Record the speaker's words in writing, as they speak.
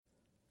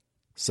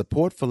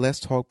Support for Let's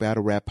Talk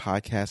Battle Rap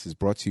podcast is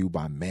brought to you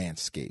by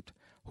Manscaped,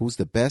 who's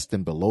the best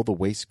in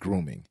below-the-waist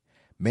grooming.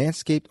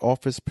 Manscaped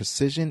offers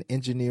precision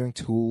engineering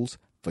tools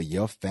for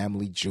your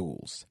family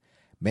jewels.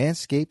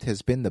 Manscaped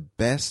has been the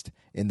best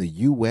in the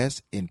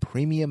U.S. in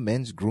premium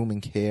men's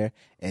grooming care,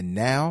 and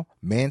now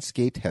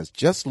Manscaped has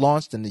just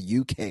launched in the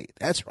U.K.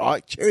 That's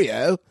right,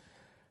 cheerio!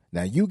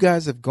 Now, you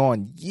guys have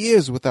gone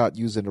years without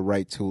using the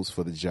right tools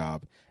for the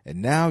job,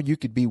 and now you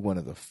could be one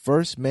of the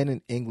first men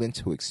in England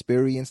to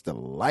experience the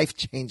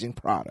life-changing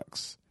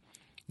products.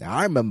 Now,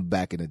 I remember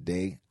back in the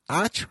day,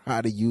 I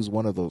tried to use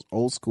one of those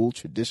old-school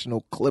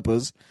traditional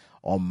clippers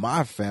on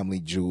my family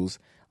jewels.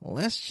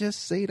 Let's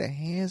just say the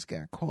hands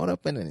got caught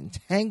up in an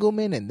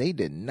entanglement, and they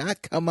did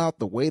not come out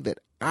the way that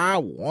I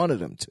wanted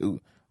them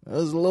to. It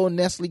was a little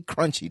Nestle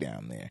crunchy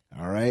down there,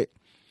 all right?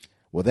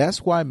 Well,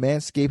 that's why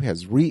Manscaped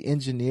has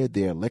re-engineered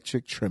their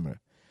electric trimmer.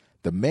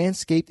 The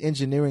Manscaped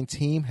engineering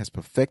team has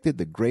perfected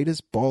the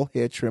greatest ball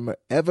hair trimmer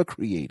ever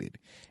created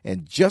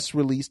and just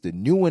released the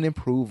new and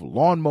improved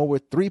Lawnmower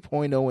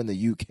 3.0 in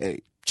the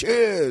UK.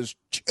 Cheers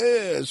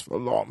for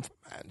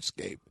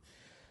Manscaped.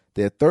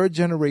 Their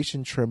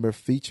third-generation trimmer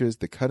features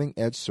the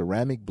cutting-edge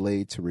ceramic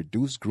blade to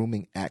reduce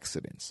grooming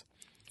accidents.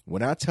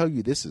 When I tell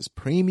you this is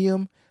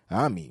premium,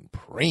 I mean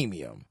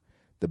premium.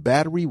 The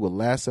battery will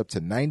last up to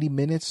 90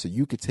 minutes so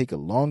you could take a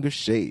longer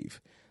shave.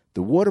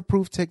 The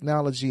waterproof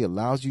technology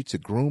allows you to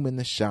groom in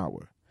the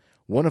shower.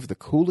 One of the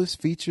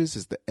coolest features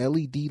is the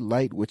LED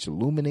light, which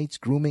illuminates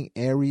grooming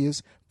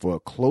areas for a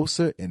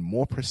closer and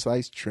more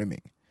precise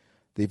trimming.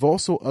 They've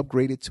also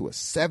upgraded to a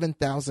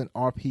 7,000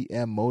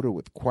 RPM motor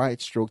with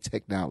quiet stroke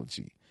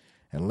technology.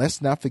 And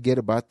let's not forget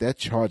about that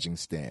charging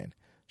stand.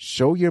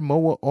 Show your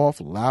mower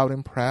off loud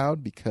and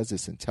proud because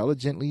its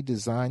intelligently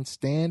designed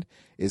stand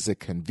is a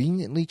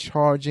conveniently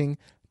charging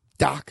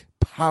dock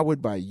powered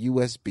by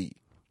USB.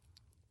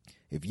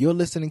 If you're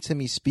listening to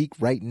me speak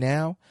right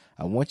now,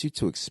 I want you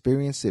to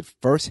experience it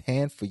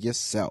firsthand for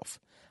yourself.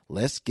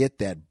 Let's get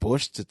that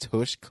bush to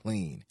tush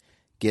clean.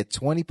 Get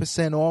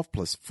 20% off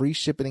plus free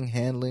shipping and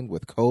handling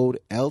with code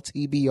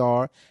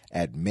LTBR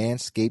at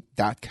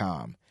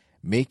manscaped.com.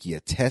 Make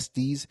your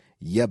testes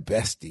your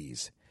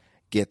besties.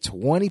 Get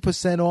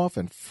 20% off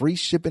and free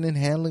shipping and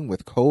handling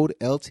with code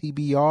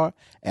LTBR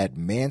at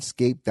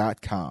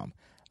manscaped.com.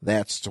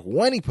 That's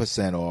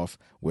 20% off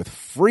with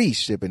free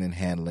shipping and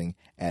handling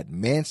at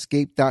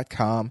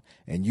manscaped.com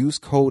and use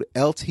code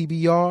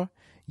LTBR.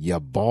 Your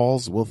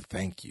balls will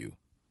thank you.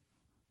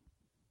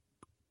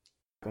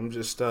 I'm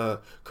just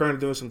currently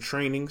doing some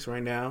trainings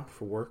right now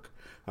for work,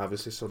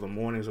 obviously, so the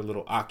mornings are a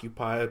little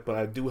occupied, but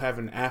I do have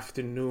an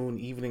afternoon,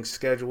 evening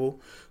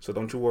schedule, so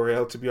don't you worry,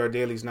 LTBR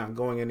Daily is not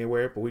going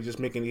anywhere, but we're just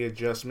making the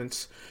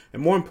adjustments.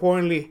 And more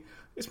importantly,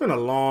 it's been a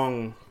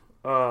long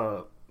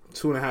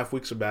 2.5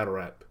 weeks of battle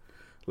rap.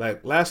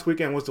 Like, last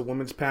weekend was the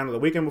women's panel. The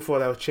weekend before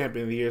that was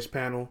Champion of the Year's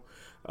panel.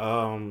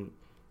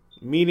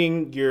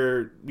 Meeting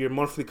your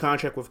monthly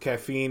contract with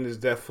Caffeine is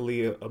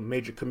definitely a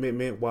major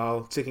commitment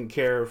while taking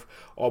care of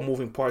all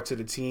moving parts of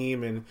the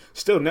team and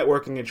still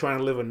networking and trying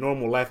to live a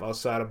normal life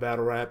outside of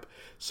battle rap.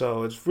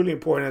 So it's really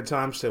important at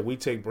times that we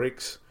take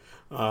breaks.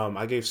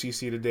 I gave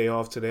CC the day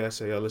off today. I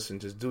said, yo, listen,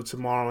 just do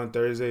tomorrow and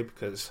Thursday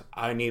because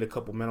I need a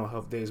couple mental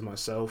health days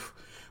myself.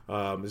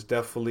 It's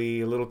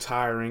definitely a little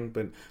tiring,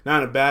 but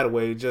not in a bad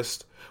way.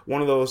 Just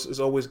one of those, it's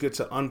always good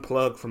to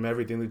unplug from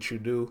everything that you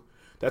do.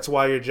 That's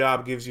why your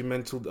job gives you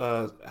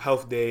mental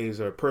health days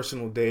or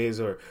personal days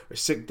or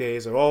sick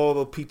days or all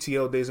the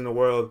PTO days in the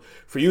world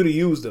for you to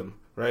use them,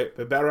 right?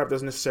 But battle rap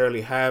doesn't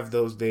necessarily have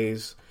those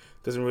days.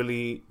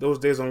 Those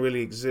days don't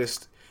really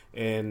exist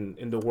in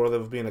the world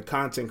of being a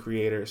content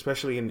creator,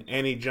 especially in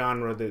any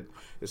genre that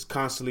is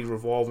constantly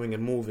revolving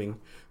and moving.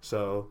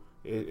 So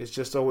it's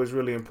just always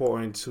really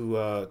important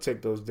to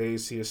take those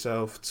days to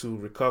yourself to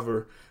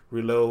recover,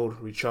 reload,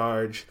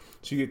 recharge,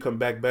 so you can come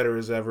back better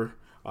as ever.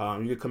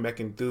 You can come back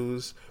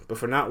enthused, but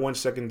for not 1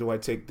 second do I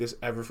take this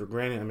ever for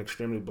granted. I'm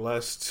extremely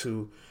blessed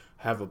to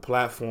have a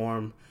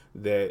platform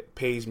that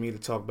pays me to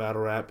talk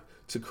battle rap,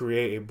 to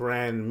create a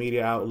brand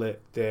media outlet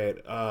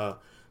that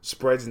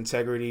spreads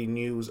integrity,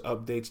 news,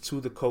 updates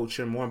to the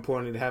culture. More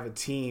importantly, to have a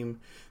team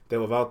that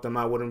without them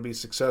I wouldn't be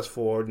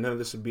successful or none of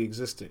this would be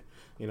existent.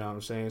 You know what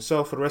I'm saying?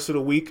 So for the rest of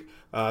the week,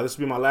 this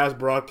will be my last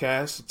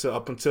broadcast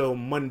up until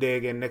Monday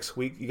again next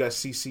week. You got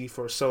CC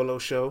for a solo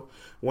show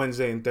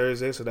Wednesday and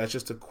Thursday. So that's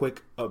just a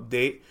quick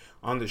update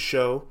on the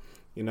show.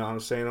 You know what I'm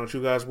saying? Don't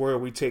you guys worry.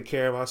 We take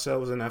care of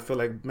ourselves. And I feel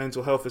like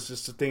mental health is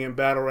just a thing in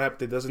battle rap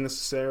that doesn't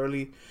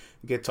necessarily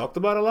get talked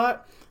about a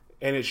lot.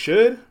 And it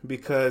should,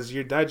 because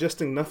you're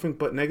digesting nothing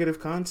but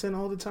negative content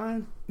all the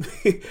time.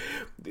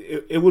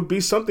 It would be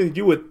something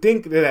you would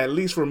think that at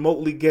least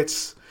remotely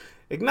gets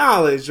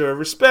acknowledged or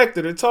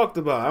respected or talked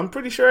about. I'm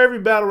pretty sure every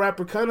battle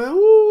rapper kind of, a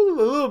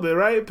little bit,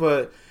 right?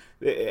 But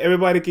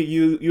everybody could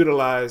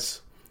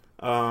utilize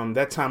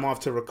that time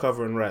off to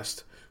recover and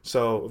rest.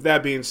 So with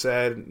that being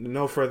said,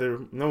 no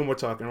more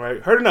talking,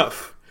 right? Heard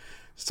enough.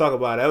 Let's talk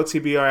about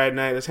LTBR at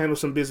night. Let's handle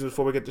some business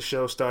before we get the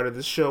show started.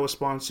 This show is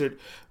sponsored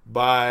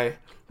by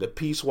the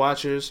Peace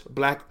Watchers,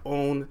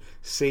 Black-owned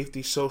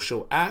safety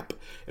social app.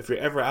 If you're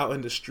ever out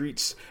in the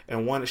streets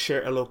and want to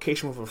share a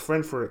location with a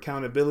friend for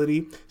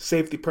accountability,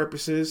 safety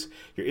purposes,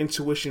 your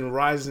intuition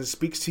rises and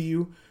speaks to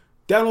you,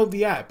 download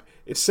the app.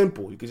 It's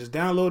simple. You can just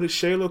download it,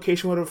 share your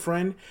location with a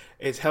friend.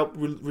 It's helped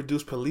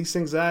reduce police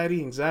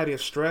anxiety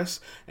of stress.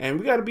 And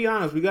we got to be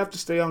honest, we got to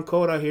stay on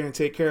code out here and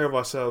take care of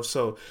ourselves.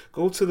 So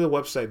go to the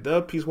website,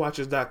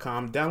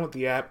 thepeacewatchers.com, download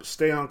the app,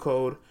 stay on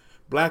code,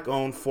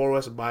 Black-owned, for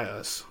us, by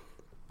us.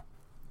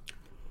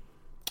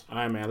 All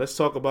right, man, let's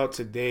talk about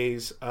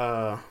today's,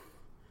 A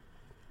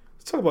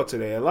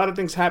lot of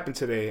things happened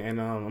today,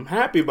 and I'm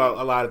happy about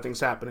a lot of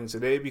things happening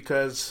today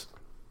because,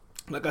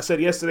 like I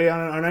said yesterday on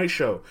our night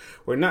show,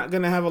 we're not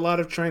going to have a lot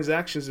of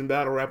transactions in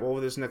battle rap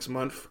over this next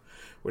month.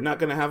 We're not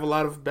going to have a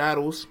lot of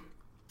battles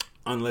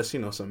unless,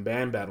 some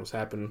band battles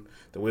happen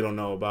that we don't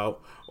know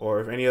about,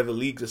 or if any other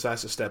league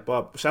decides to step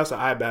up. Shouts to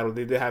iBattle.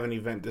 They did have an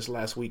event this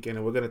last weekend,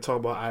 and we're going to talk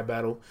about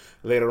iBattle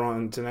later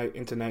on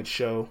in tonight's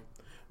show.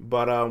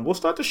 But we'll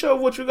start the show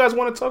with what you guys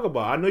want to talk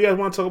about. I know you guys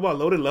want to talk about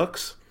Loaded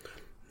Lux.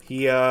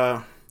 He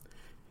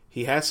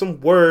had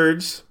some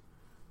words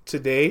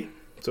today.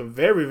 Some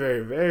very,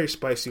 very, very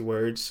spicy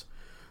words.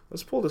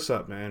 Let's pull this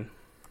up, man.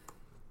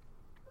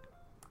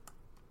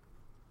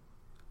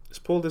 Let's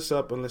pull this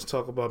up and let's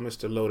talk about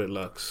Mr. Loaded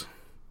Lux.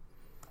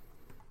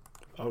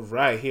 All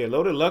right, here.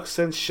 Loaded Lux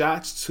sends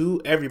shots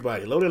to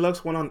everybody. Loaded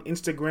Lux went on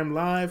Instagram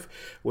Live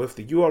with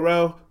the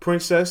URL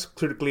Princess,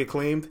 critically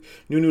acclaimed,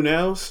 Nunu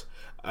Nails.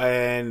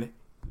 And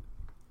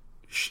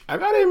I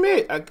gotta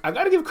admit, I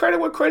gotta give credit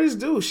where credit's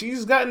due.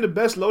 She's gotten the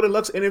best Loaded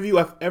Lux interview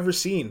I've ever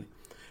seen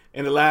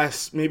in the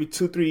last maybe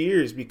 2-3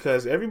 years,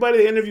 because everybody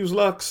that interviews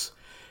Lux,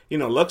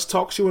 Lux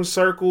talks you in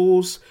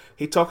circles.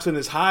 He talks in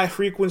his high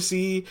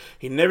frequency.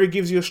 He never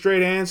gives you a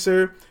straight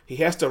answer. He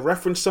has to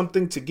reference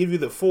something to give you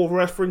the full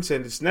reference,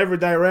 and it's never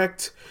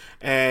direct.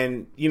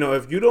 And,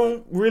 if you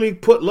don't really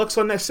put Lux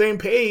on that same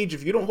page,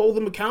 if you don't hold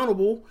him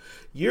accountable,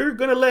 you're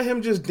going to let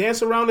him just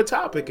dance around the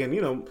topic. And,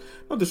 no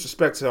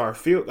disrespect to our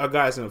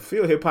guys in the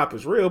field, hip-hop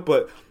is real,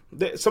 but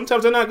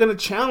sometimes they're not going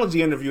to challenge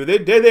the interview.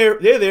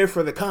 They're there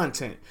for the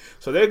content.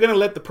 So they're going to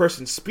let the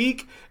person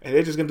speak, and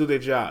they're just going to do their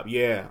job.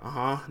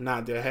 Yeah,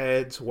 nod their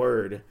heads,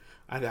 word.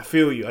 I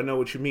feel you. I know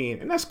what you mean.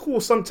 And that's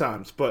cool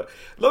sometimes. But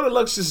Loaded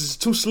Lux is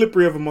too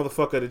slippery of a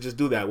motherfucker to just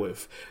do that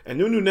with. And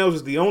Nunu Nails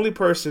is the only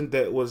person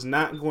that was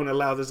not going to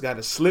allow this guy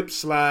to slip,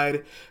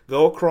 slide,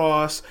 go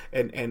across,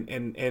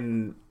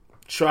 and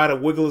try to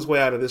wiggle his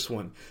way out of this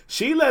one.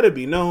 She let it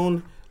be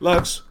known,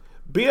 Lux,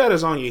 B-Dot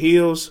is on your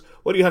heels.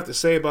 What do you have to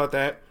say about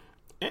that?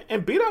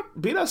 And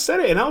B-Dot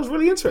said it, and I was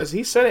really interested.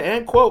 He said it,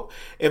 and quote,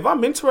 "If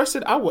I'm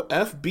interested, I will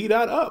F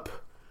B-Dot up.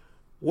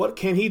 What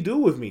can he do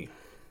with me?"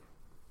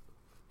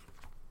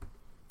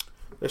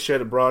 Let's share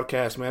the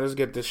broadcast, man. Let's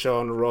get this show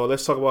on the road.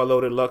 Let's talk about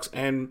Loaded Lux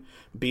and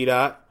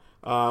B-Dot.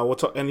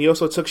 And he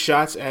also took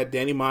shots at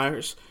Danny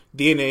Myers,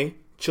 DNA,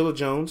 Chilla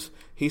Jones.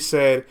 He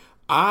said,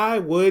 "I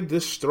would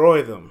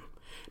destroy them."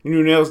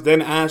 Nunu Nails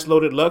then asked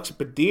Loaded Lux,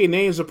 "But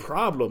DNA is a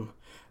problem."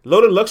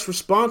 Loaded Lux's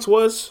response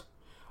was,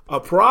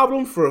 "A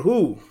problem for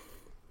who?"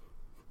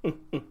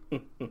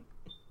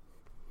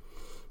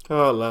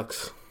 Oh,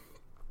 Lux.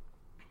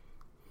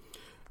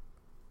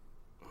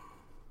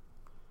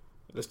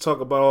 Let's talk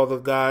about all the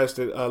guys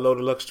that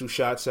Loaded Lux threw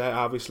shots at.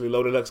 Obviously,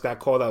 Loaded Lux got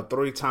called out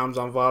 3 times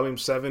on Volume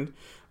 7.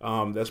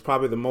 That's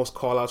probably the most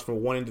call-outs for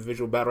one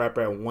individual battle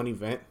rapper at one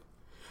event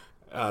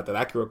that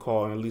I can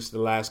recall in at least the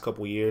last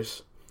couple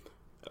years.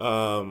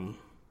 Loaded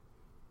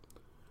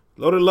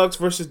Lux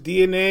versus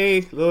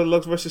DNA. Loaded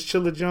Lux versus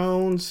Chilla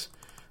Jones.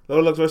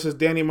 Loaded Lux versus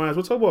Danny Myers.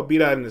 We'll talk about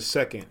B-Dot in a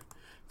second,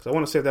 because I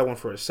want to save that one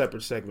for a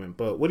separate segment.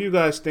 But what do you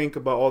guys think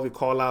about all the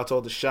call-outs,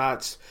 all the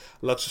shots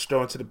Lux is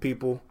throwing to the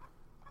people?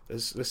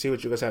 Let's see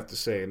what you guys have to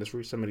say, and let's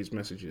read some of these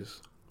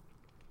messages.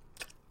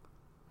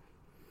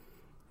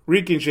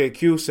 Rican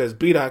JQ says,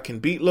 B-Dot can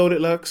beat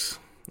Loaded Lux.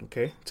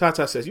 Okay.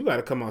 Tata says, you got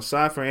to come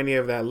outside for any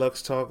of that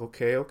Lux talk.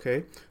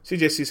 Okay.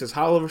 CJC says,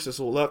 Hollow versus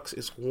Lux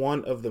is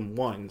one of them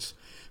ones.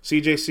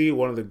 CJC,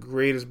 one of the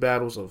greatest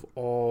battles of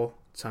all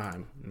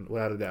time,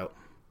 without a doubt.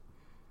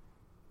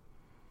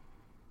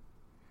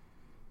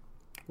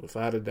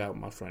 Without a doubt,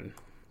 my friend.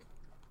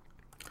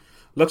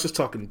 Lux is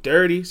talking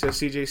dirty, says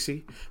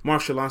CJC.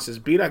 Marshallon says,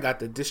 I got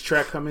the diss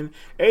track coming.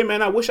 Hey,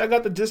 man, I wish I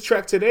got the diss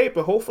track today,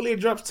 but hopefully it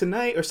drops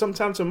tonight or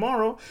sometime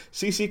tomorrow.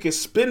 CC can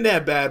spin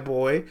that bad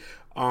boy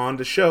on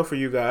the show for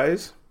you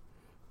guys,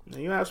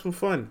 and you have some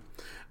fun.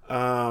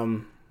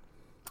 CC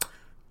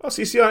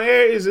on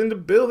Air is in the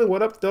building.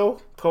 What up, though?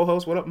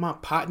 Co-host, what up, my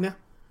partner?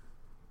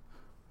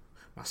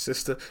 My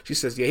sister. She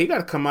says, yeah, he got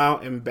to come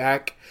out and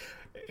back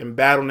in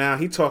battle now.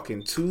 He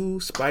talking too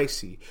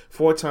spicy.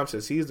 4 times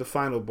says he's the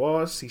final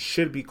boss. He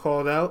should be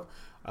called out.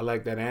 I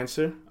like that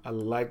answer. I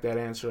like that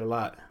answer a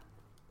lot.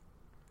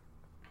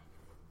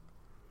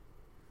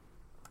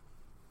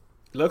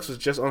 Lux was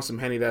just on some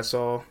Henny, that's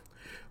all.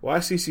 why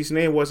CC's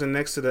name wasn't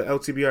next to the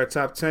LTBR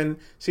top 10.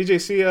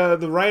 CJC,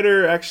 the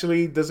writer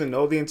actually doesn't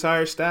know the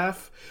entire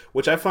staff,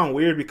 which I found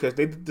weird because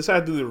they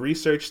decided to do the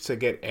research to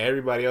get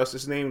everybody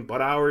else's name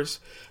but ours.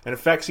 And in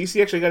fact,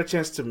 CC actually got a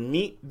chance to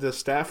meet the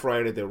staff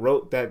writer that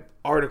wrote that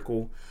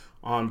article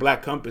on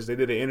Black Compass. They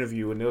did an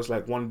interview, and it was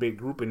like one big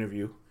group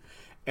interview.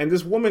 And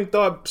this woman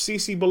thought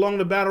CC belonged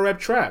to Battle Rap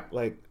Trap.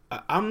 Like,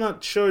 I'm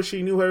not sure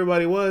she knew who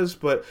everybody was,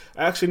 but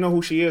I actually know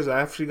who she is.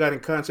 I actually got in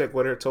contact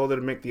with her, told her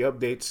to make the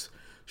updates.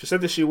 She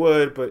said that she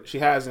would, but she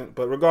hasn't.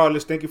 But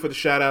regardless, thank you for the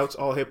shout-outs,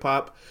 all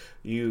hip-hop.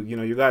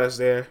 You got us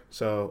there.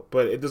 So,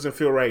 but it doesn't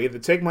feel right. Either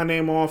take my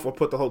name off or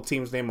put the whole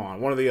team's name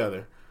on. One or the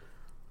other.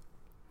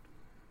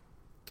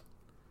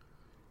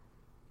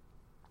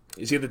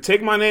 It's either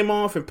take my name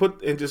off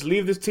and just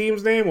leave this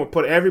team's name or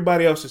put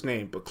everybody else's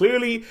name. But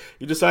clearly,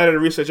 you decided to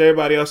research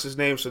everybody else's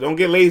name, so don't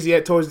get lazy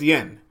towards the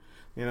end.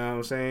 You know what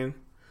I'm saying?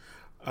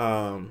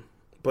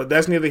 But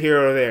that's neither here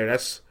or there. And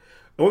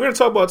we're gonna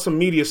talk about some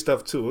media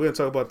stuff too. We're gonna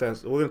talk about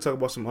that. We're gonna talk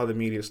about some other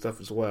media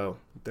stuff as well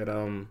that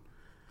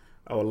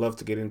I would love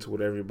to get into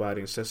with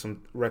everybody and set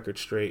some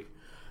records straight.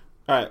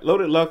 All right,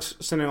 Loaded Lux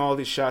sending all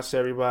these shots to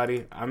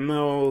everybody. I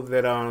know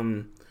that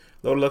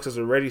Loaded Lux has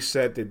already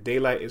said that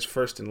Daylight is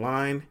first in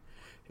line.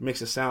 It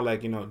makes it sound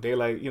like,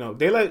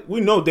 Daylight,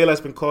 we know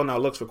Daylight's been calling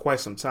out Lux for quite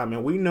some time.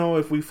 And we know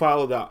if we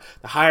follow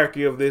the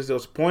hierarchy of this, there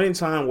was a point in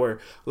time where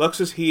Lux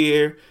was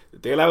here,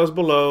 Daylight was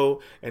below,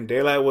 and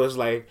Daylight was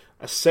like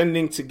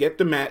ascending to get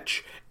the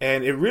match.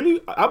 And it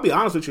really, I'll be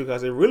honest with you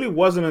guys, it really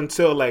wasn't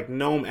until like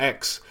Gnome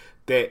X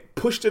that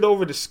pushed it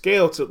over the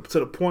scale to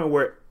the point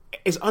where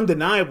it's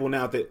undeniable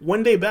now that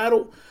when they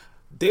battle,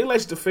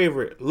 Daylight's the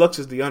favorite, Lux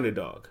is the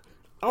underdog.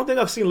 I don't think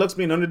I've seen Lux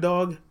be an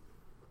underdog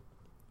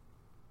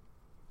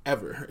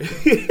ever.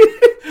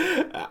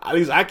 At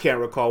least I can't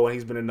recall when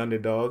he's been an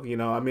underdog. A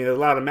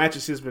lot of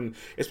matches it's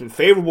been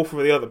favorable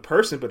for the other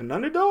person, but an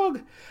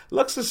underdog?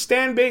 Lux's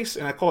stand base,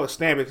 and I call it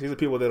stand base, these are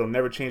people that'll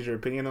never change their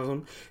opinion on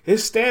him.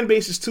 His stand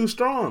base is too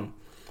strong.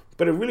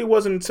 But it really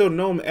wasn't until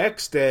Gnome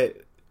X that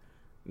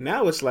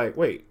now it's like,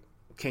 wait,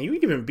 can you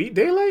even beat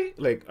Daylight?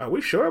 Like, are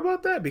we sure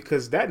about that?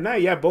 Because that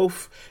night, yeah,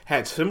 both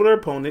had similar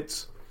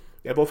opponents.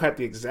 They both had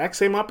the exact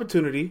same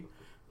opportunity.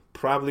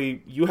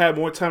 Probably you had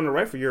more time to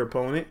write for your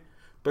opponent,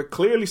 but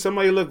clearly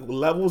somebody looked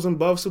levels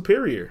above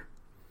superior.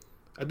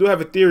 I do have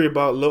a theory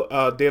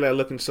about Daylight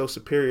looking so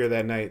superior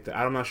that night that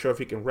I'm not sure if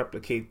he can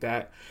replicate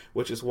that,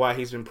 which is why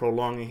he's been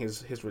prolonging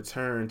his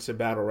return to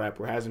Battle Rap,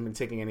 where he hasn't been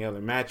taking any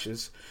other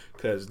matches,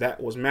 because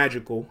that was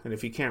magical. And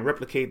if he can't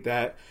replicate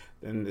that,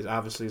 then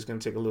obviously it's going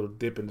to take a little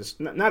dip in the,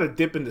 not a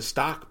dip in the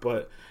stock,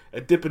 but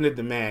a dip in the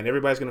demand.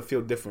 Everybody's going to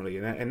feel differently,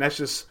 and that's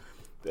just.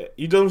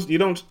 You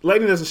don't.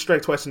 Lightning doesn't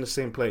strike twice in the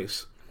same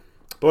place.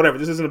 But whatever.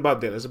 This isn't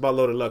about that. It's about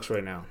Loaded Lux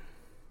right now.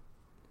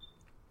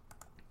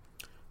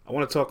 I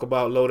want to talk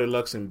about Loaded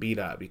Lux and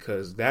B-Dot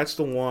because that's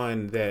the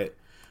one that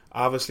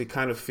obviously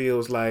kind of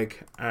feels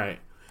like, all right,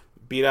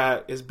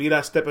 is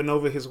B-Dot stepping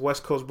over his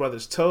West Coast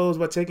brothers' toes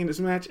by taking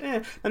this match?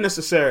 Not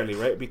necessarily,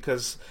 right?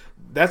 Because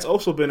that's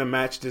also been a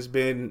match that's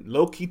been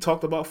low-key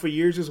talked about for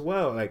years as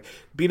well. Like,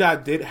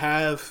 B-Dot did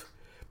have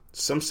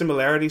some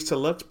similarities to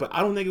Lux, but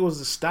I don't think it was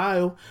the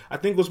style. I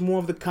think it was more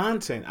of the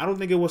content. I don't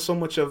think it was so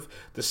much of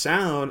the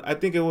sound. I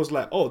think it was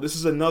like, oh, this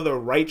is another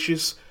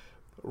righteous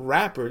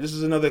rapper. This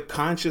is another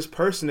conscious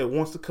person that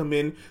wants to come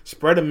in,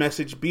 spread a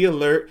message, be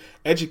alert,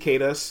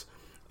 educate us,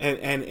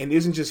 and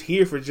isn't just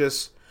here for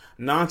just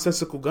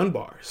nonsensical gun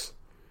bars.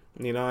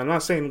 I'm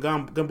not saying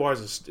gun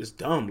bars is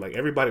dumb. Like,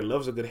 everybody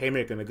loves a good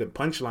haymaker and a good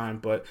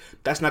punchline, but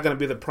that's not going to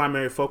be the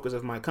primary focus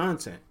of my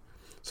content.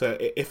 So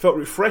it felt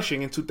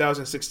refreshing in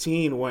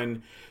 2016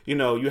 when,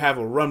 you have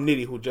a Rum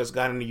Nitty who just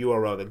got in the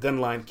URL, the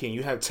Gunline King.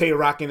 You have Tay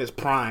Rock in his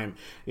prime.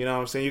 You know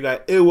what I'm saying? You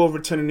got Ill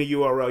overturning the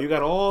URL. You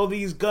got all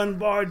these gun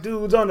bar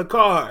dudes on the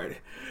card,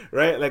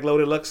 right? Like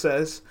Loaded Lux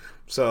says.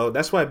 So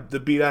that's why the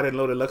B-Dot and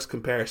Loaded Lux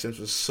comparisons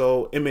was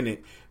so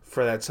imminent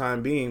for that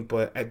time being.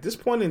 But at this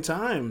point in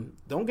time,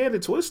 don't get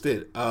it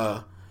twisted.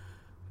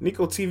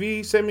 Nico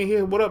TV sent me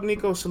here. What up,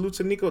 Nico? Salute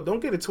to Nico.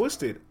 Don't get it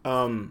twisted.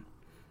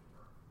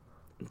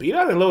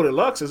 B-Dot and Loaded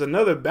Lux is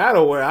another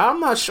battle where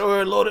I'm not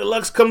sure Loaded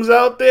Lux comes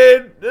out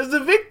there as the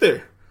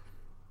victor.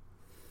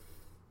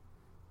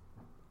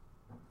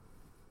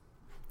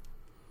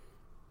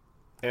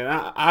 And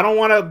I don't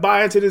want to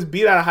buy into this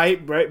B-Dot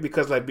hype, right?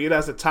 Because like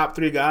B-Dot's a top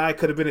 3 guy,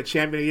 could have been a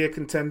champion of the year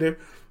contender,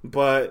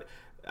 but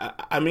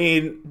I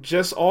mean,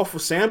 just off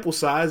of sample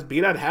size,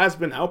 B-Dot has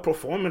been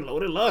outperforming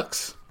Loaded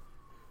Lux.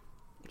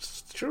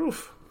 It's the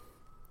truth.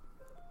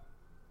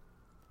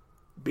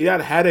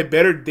 B-Dot had a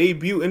better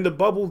debut in the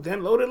bubble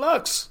than Loaded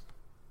Lux.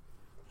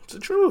 It's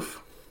the truth.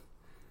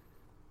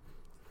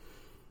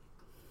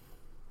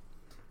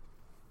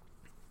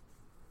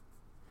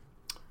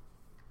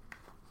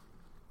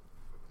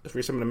 Let's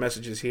read some of the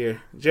messages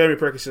here. Jeremy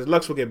Perkins says,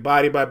 Lux will get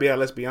bodied by B.I.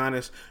 Let's be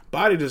honest.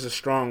 Bodied is a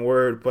strong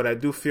word, but I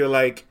do feel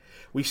like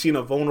we've seen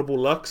a vulnerable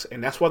Lux,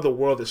 and that's why the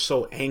world is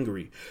so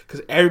angry.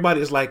 Because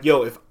everybody is like,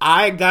 yo, if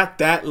I got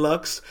that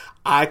Lux,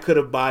 I could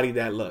have bodied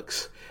that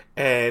Lux.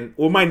 And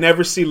we might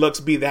never see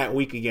Lux be that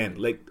weak again.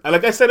 Like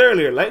I said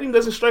earlier, lightning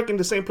doesn't strike in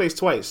the same place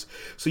twice.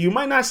 So you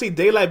might not see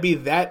Daylight be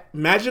that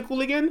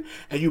magical again,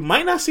 and you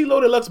might not see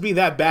Loaded Lux be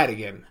that bad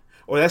again.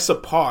 Or that's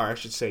subpar, I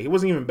should say. He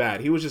wasn't even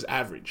bad. He was just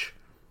average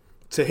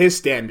to his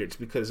standards.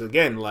 Because,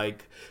 again,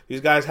 like,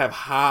 these guys have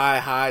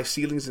high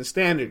ceilings and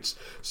standards.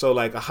 So,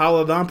 like, a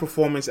Holodon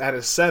performance out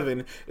of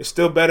 7 is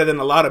still better than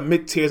a lot of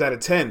mid-tiers out of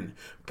 10.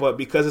 But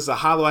because it's a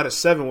Holo out of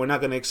 7, we're not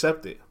going to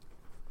accept it.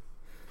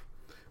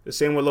 The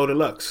same with Loaded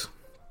Lux.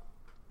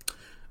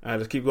 All right,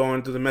 let's keep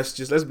going through the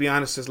messages. Let's be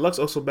honest. Says Lux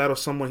also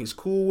battles someone he's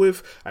cool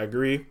with. I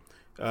agree.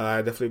 I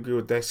definitely agree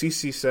with that.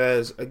 CC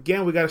says,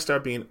 again, we got to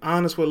start being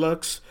honest with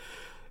Lux.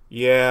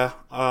 Yeah.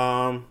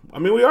 I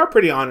mean, we are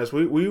pretty honest.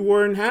 We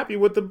weren't happy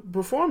with the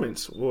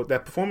performance. Well,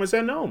 that performance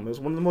at Nome. It was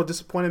one of the most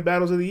disappointing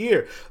battles of the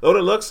year.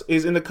 Loaded Lux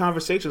is in the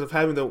conversations of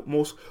having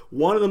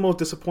one of the most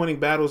disappointing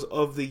battles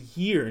of the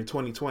year in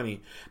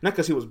 2020. Not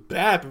because he was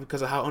bad, but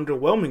because of how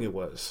underwhelming it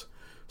was.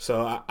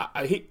 So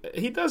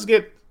he does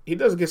get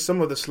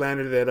some of the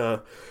slander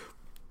that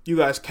you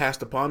guys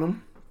cast upon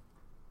him.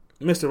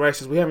 Mr. Rice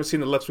says, we haven't seen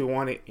the Lux we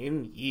wanted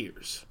in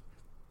years.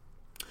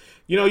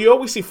 You know, you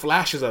always see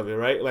flashes of it,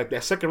 right? Like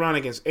that second round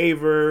against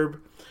Averb,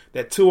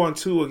 that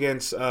 2-on-2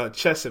 against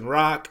Chess and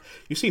Rock.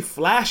 You see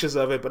flashes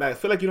of it, but I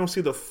feel like you don't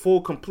see the full,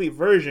 complete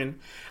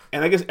version.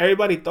 And I guess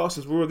everybody thought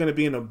since we were going to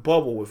be in a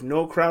bubble with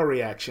no crowd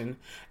reaction,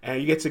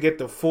 and you get to get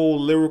the full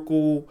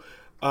lyrical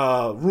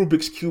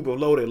Rubik's Cube of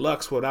Loaded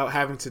Lux without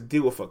having to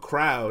deal with a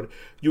crowd,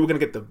 you were going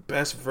to get the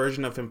best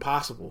version of him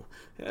possible.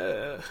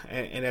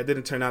 And that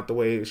didn't turn out the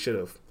way it should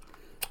have.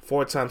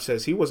 4-Time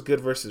says he was good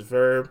versus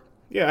Verb.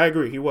 Yeah, I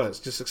agree, he was.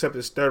 Just except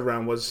his third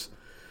round was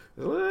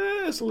I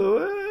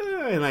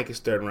didn't like his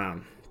third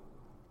round.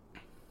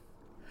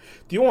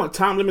 Do you want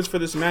time limits for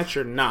this match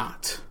or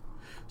not?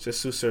 Says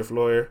Sue Surf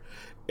Lawyer.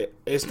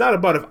 It's not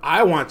about if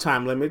I want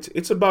time limits.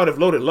 It's about if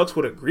Loaded Lux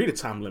would agree to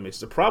time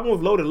limits. The problem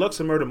with Loaded Lux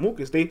and Murder Mook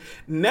is they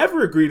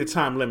never agree to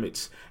time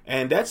limits.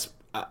 And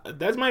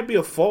that might be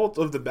a fault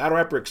of the battle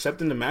rapper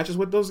accepting the matches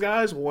with those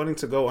guys, wanting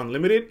to go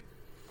unlimited.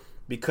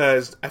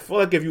 Because I feel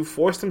like if you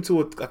force them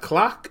to a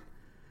clock,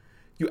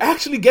 you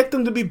actually get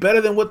them to be better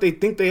than what they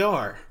think they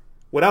are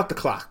without the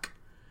clock.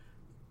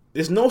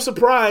 There's no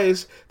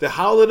surprise that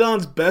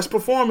Holodon's best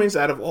performance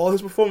out of all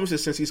his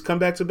performances since he's come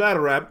back to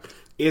battle rap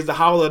is the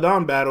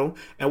Holodon battle.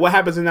 And what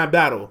happens in that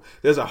battle?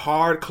 There's a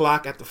hard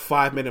clock at the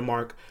 5-minute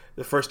mark,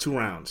 the first 2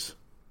 rounds.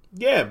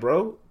 Yeah,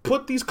 bro.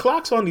 Put these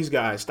clocks on these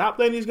guys. Stop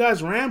letting these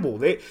guys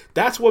ramble.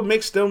 That's what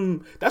makes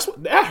them.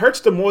 That hurts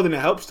them more than it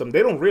helps them.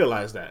 They don't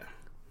realize that.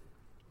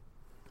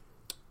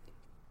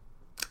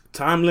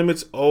 Time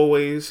limits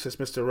always, says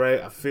Mr.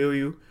 Ray. I feel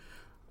you.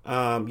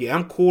 Yeah,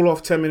 I'm cool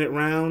off 10-minute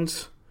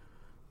rounds.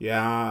 Yeah,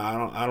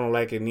 I don't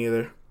like it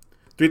neither.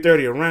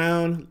 3:30 a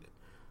round.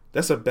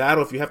 That's a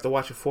battle if you have to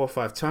watch it 4 or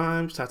 5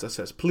 times. Tata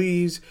says,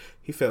 please.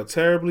 He failed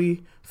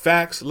terribly.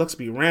 Facts. Lux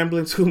be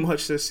rambling too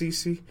much, says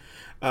CC.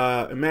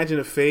 Imagine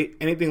a fate.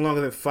 Anything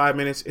longer than 5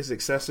 minutes is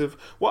excessive.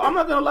 Well, I'm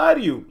not going to lie to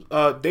you.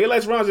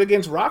 Daylight's rounds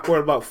against Rock were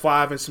about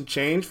 5 and some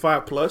change,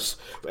 5+.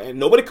 And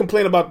nobody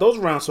complained about those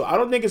rounds. So I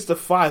don't think it's the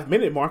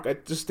 5-minute mark. I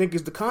just think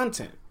it's the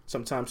content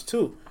sometimes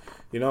too.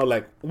 You know,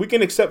 like we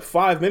can accept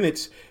 5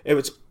 minutes if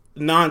it's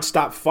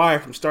non-stop fire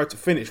from start to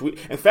finish.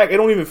 In fact, it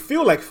don't even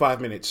feel like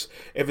 5 minutes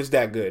if it's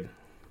that good.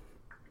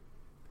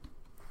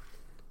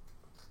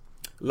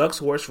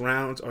 Lux's worst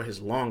rounds are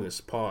his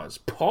longest.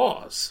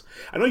 Pause.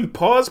 I know you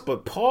paused,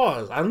 but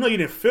pause. I know you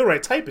didn't feel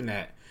right typing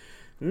that.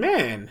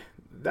 Man,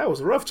 that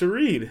was rough to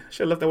read. I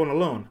should have left that one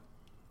alone.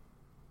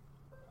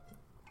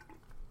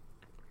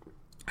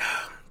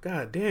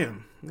 God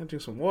damn. I'm going to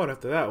drink some water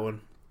after that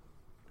one.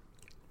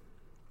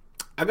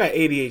 I got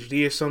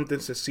ADHD or something,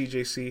 says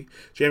CJC.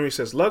 Jeremy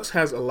says, Lux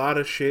has a lot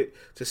of shit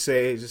to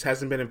say. It just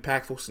hasn't been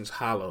impactful since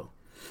Hollow.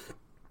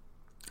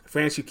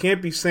 France, you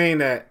can't be saying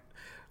that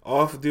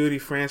off-duty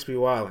France be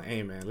wildin'.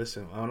 Hey, man,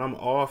 listen. When I'm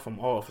off, I'm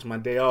off. It's my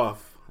day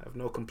off. I have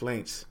no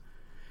complaints.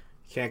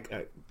 Can't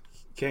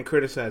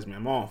criticize me.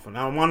 I'm off. And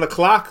I'm on the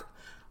clock.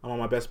 I'm on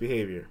my best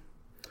behavior.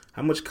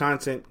 How much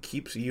content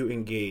keeps you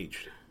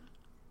engaged?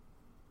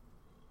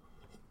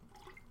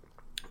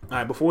 All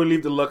right, before we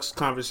leave the Lux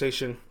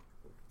conversation,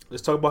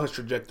 let's talk about his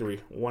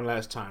trajectory one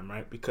last time,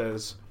 right?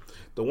 Because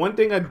the one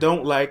thing I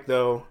don't like,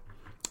 though,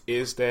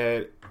 is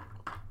that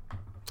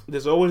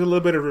there's always a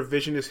little bit of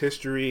revisionist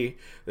history.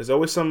 There's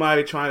always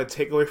somebody trying to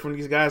take away from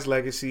these guys'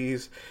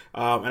 legacies.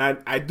 And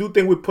I do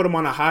think we put him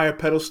on a higher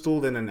pedestal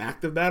than an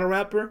active battle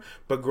rapper.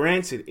 But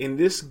granted, in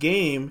this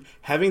game,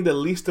 having the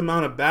least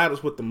amount of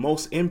battles with the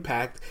most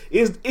impact,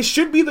 it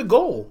should be the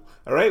goal.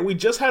 All right, we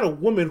just had a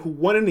woman who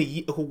won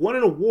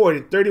an award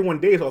in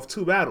 31 days off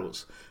 2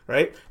 battles.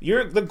 Right,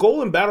 the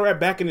goal in battle rap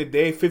back in the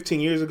day, 15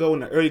 years ago in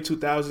the early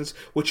 2000s,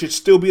 which should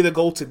still be the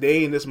goal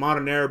today in this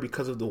modern era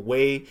because of the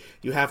way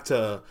you have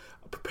to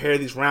prepare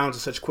these rounds in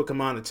such a quick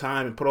amount of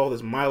time and put all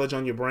this mileage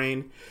on your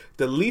brain.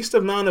 The least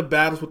amount of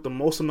battles with the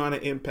most amount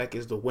of impact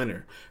is the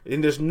winner.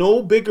 And there's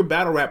no bigger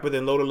battle rapper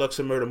than Loaded Lux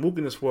and Murda Mook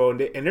in this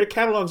world. And their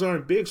catalogs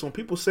aren't big. So when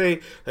people say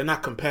they're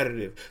not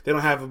competitive, they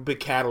don't have a big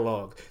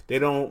catalog,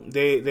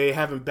 they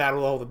haven't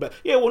battled all the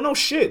yeah, well, no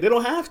shit, they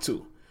don't have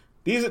to.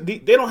 They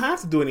don't have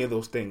to do any of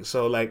those things.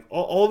 So like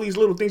all these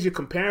little things you're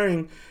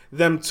comparing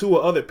them to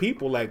other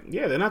people, like,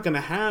 yeah, they're not gonna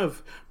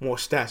have more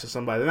stats than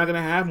somebody. They're not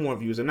gonna have more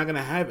views. They're not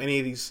gonna have any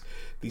of these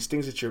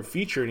things that you're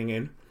featuring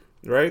in,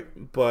 right?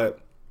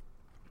 But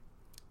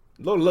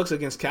Loaded Lux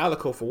against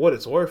Calico, for what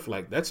it's worth,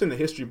 like, that's in the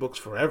history books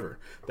forever.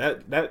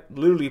 That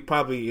literally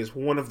probably is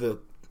one of the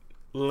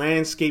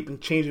landscape and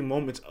changing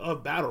moments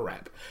of battle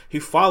rap. He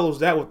follows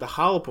that with the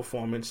Hollow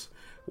performance,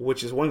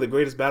 which is one of the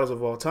greatest battles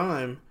of all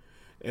time.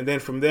 And then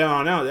from there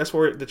on out, that's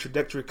where the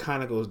trajectory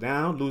kind of goes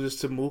down. Loses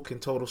to Mook and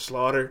Total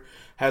Slaughter.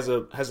 Has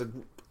a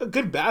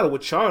good battle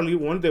with Charlie.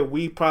 One that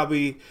we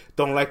probably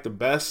don't like the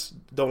best,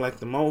 don't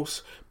like the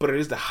most, but it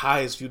is the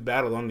highest viewed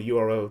battle on the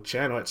URL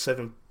channel at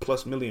 7+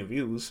 million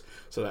views.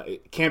 So that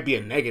it can't be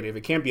a negative.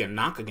 It can't be a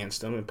knock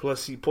against them. And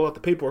plus, he pulled out the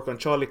paperwork on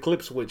Charlie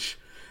Clips, which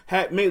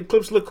had made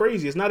Clips look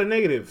crazy. It's not a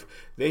negative.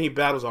 Then he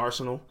battles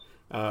Arsenal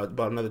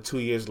about another 2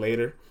 years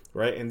later,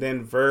 right? And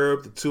then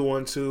Verb, the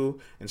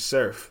 212, and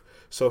Surf.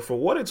 So for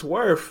what it's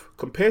worth,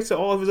 compared to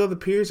all of his other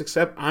peers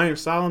except Iron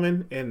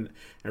Solomon and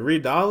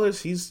Reed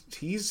Dollars,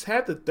 he's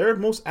had the third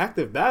most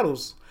active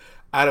battles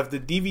out of the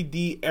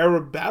DVD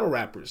era battle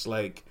rappers.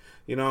 Like,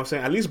 you know what I'm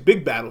saying? At least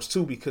big battles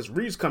too, because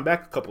Reed's come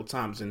back a couple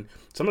times and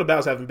some of the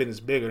battles haven't been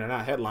as big or they're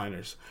not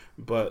headliners.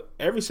 But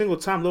every single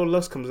time Loaded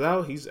Lux comes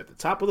out, he's at the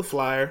top of the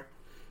flyer.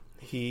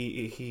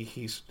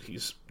 He's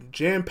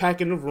jam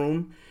packing the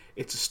room.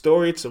 It's a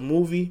story. It's a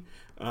movie.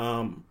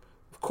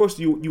 Of course,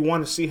 you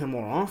want to see him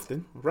more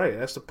often, right?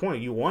 That's the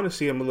point. You want to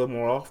see him a little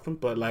more often,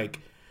 but like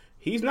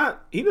he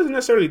doesn't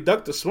necessarily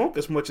duck the smoke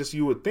as much as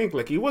you would think.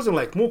 Like he wasn't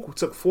like Mook, who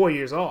took 4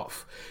 years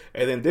off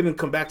and then didn't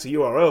come back to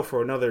URL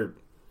for another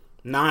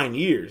 9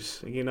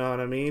 years. You know what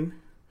I mean?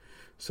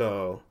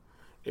 So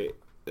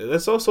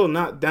let's also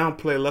not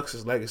downplay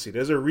Lux's legacy.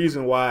 There's a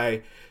reason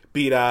why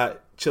B-Dot,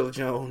 Chilla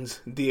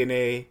Jones,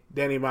 DNA,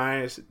 Danny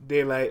Myers,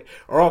 Daylight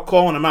are all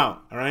calling him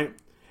out. All right.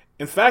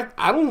 In fact,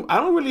 I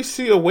don't really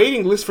see a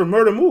waiting list for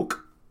Murda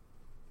Mook.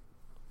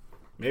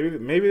 Maybe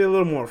they're a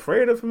little more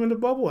afraid of him in the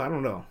bubble. I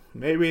don't know.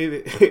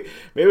 Maybe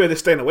they're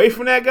staying away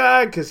from that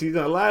guy because he's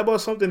gonna lie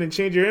about something and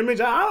change your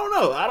image. I don't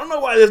know. I don't know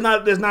why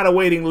there's not a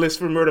waiting list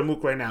for Murda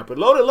Mook right now. But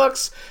Loaded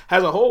Lux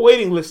has a whole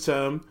waiting list to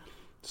him,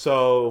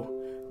 so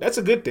that's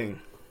a good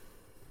thing.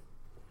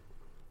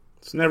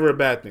 It's never a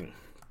bad thing.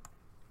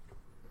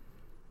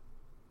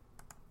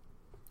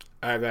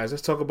 All right, guys.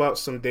 Let's talk about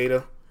some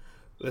data.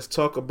 Let's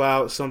talk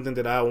about something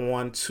that I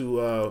want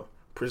to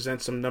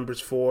present some numbers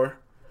for.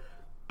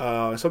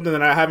 Something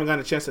that I haven't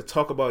gotten a chance to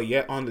talk about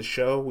yet on the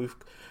show.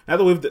 Not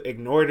that we've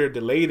ignored or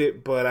delayed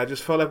it, but I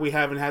just felt like we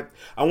haven't had.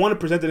 I want to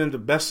present it in the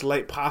best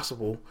light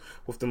possible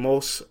with the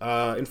most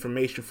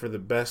information for the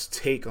best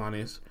take on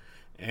it.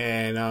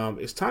 And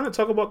it's time to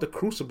talk about the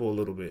Crucible a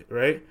little bit,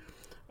 right?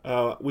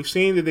 We've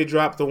seen that they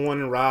dropped the one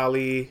in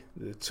Raleigh,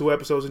 the 2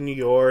 episodes in New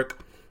York,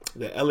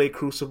 the LA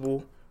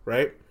Crucible,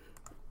 right?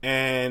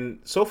 And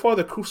so far,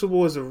 the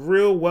Crucible is a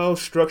real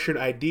well-structured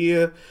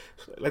idea,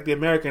 like the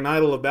American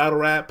Idol of battle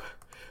rap.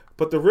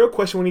 But the real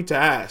question we need to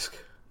ask,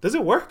 does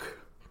it work?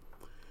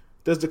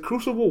 Does the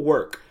Crucible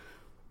work?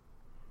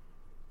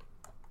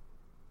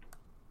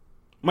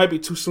 Might be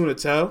too soon to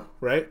tell,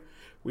 right?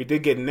 We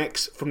did get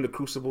Next from the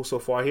Crucible so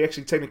far. He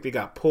actually technically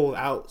got pulled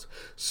out.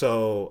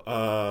 So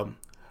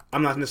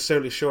I'm not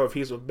necessarily sure if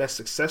he's a best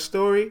success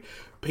story.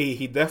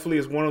 He definitely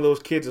is one of those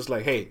kids that's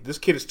like, hey, this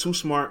kid is too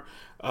smart.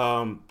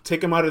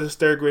 Take him out of this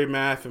 3rd grade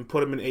math and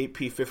put him in AP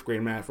 5th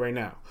grade math right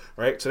now,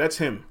 right? So that's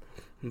him.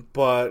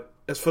 But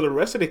as for the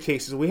rest of the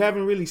cases, we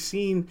haven't really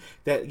seen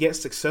that yet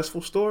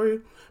successful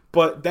story,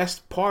 but that's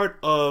part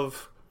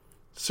of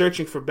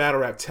searching for battle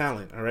rap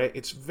talent, all right?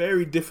 It's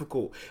very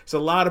difficult. It's a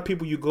lot of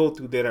people you go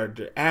through that are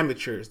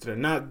amateurs, that are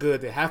not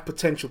good, that have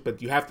potential, but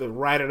you have to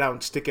ride it out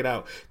and stick it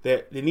out.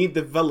 That they need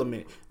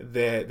development,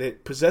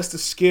 that possess the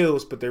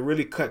skills, but they're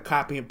really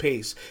copy and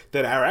paste,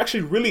 that are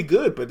actually really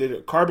good, but they're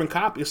a carbon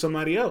copy of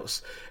somebody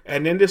else.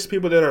 And then there's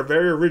people that are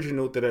very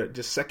original, that are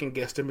just second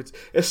guess them.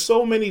 It's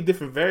so many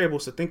different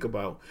variables to think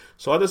about.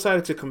 So I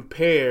decided to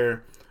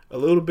compare a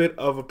little bit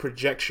of a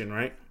projection,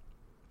 right?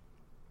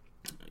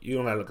 You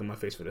don't gotta look at my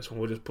face for this one.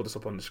 We'll just put this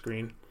up on the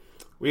screen.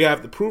 We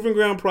have the Proving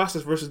Ground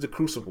process versus the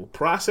Crucible.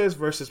 Process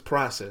versus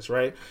process,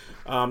 right?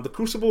 The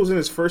Crucible is in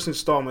its first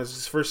installment, it's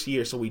its first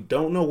year, so we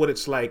don't know what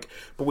it's like,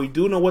 but we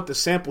do know what the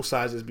sample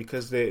size is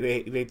because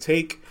they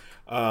take,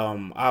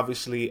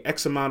 obviously,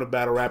 X amount of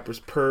battle rappers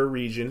per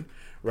region,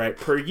 right,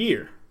 per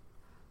year.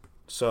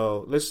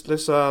 So let's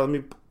let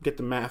me get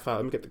the math out.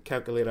 Let me get the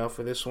calculator out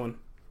for this one.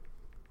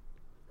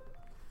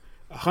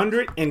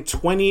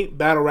 120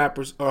 battle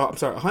rappers,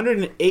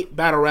 108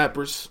 battle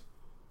rappers,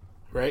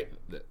 right?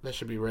 That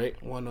should be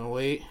right.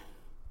 108.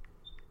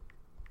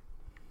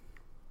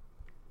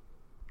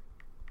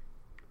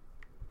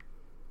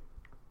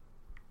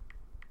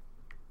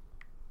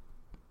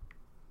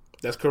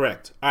 That's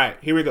correct. All right,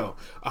 here we go.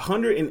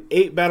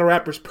 108 battle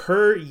rappers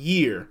per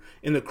year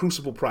in the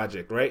Crucible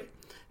project, right?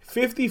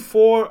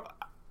 54.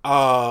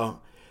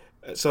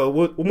 So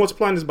we're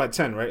multiplying this by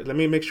 10, right? Let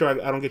me make sure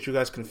I don't get you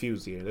guys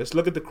confused here. Let's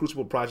look at the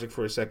Crucible project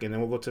for a second,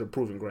 and we'll go to the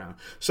Proving Ground.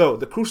 So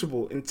the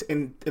Crucible,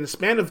 in the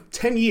span of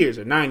 10 years,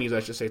 or 9 years, I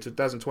should say,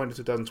 2020 to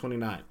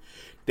 2029,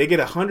 they get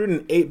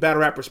 108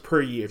 battle rappers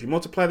per year. If you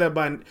multiply that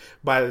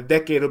by the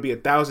decade, it'll be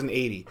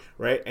 1,080,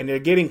 right? And they're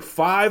getting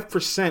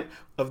 5%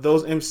 of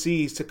those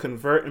MCs to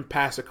convert and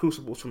pass the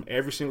Crucibles from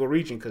every single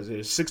region, because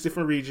there's 6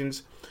 different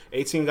regions,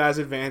 18 guys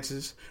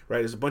advances, right?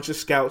 There's a bunch of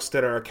scouts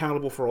that are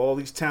accountable for all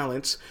these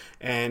talents,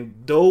 and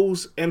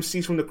those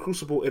MCs from the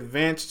Crucible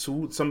advance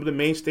to some of the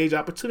main stage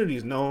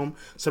opportunities: Gnome,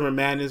 Summer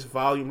Madness,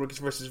 Volume, Rookies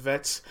versus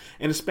Vets.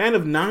 In the span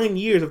of 9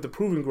 years of the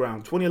Proving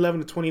Ground,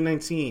 2011 to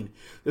 2019,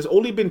 there's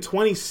only been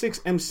 26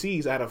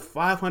 MCs out of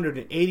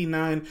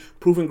 589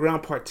 Proving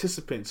Ground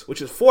participants,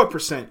 which is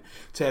 4%,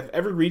 to have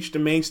ever reached the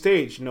main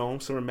stage: Gnome,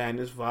 Summer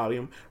Madness,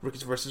 Volume,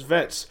 Rookies versus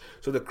Vets.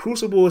 So the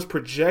Crucible is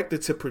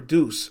projected to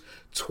produce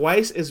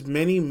twice as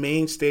many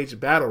main stage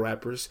battle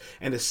rappers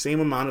in the same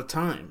amount of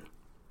time.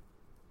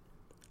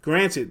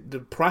 Granted, the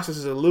process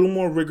is a little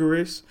more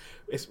rigorous,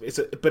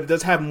 but it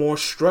does have more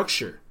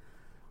structure,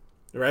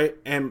 right?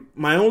 And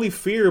my only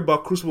fear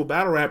about Crucible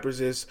battle rappers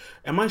is,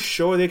 am I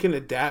sure they can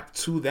adapt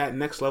to that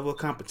next level of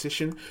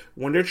competition?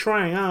 When they're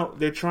trying out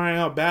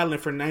battling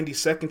for 90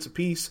 seconds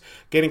apiece,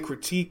 getting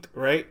critiqued,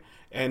 right?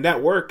 And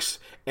that works.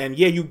 And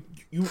yeah,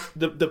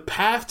 the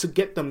path to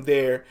get them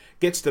there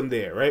gets them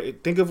there,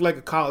 right? Think of like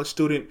a college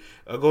student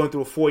going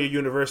through a 4-year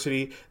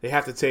university. They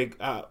have to take,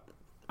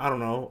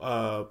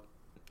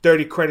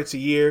 30 credits a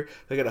year.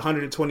 They get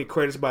 120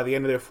 credits by the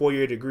end of their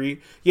 4-year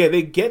degree. Yeah,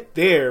 they get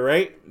there,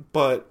 right?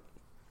 But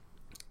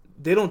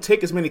they don't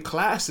take as many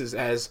classes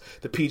as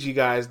the PG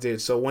guys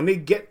did. So when they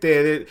get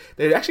there,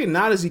 they're actually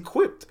not as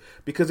equipped,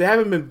 because they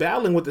haven't been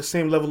battling with the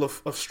same level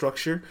of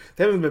structure.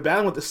 They haven't been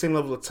battling with the same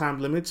level of time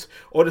limits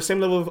or the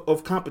same level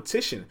of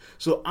competition.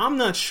 So I'm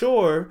not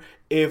sure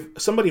if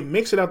somebody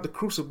makes it out the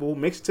Crucible,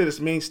 makes it to this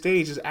main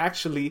stage, is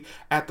actually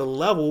at the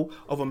level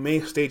of a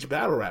main stage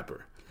battle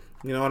rapper.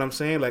 You know what I'm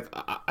saying? Like,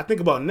 I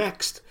think about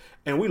Next,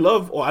 and we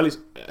love, or at least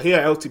here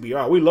at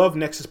LTBR, we love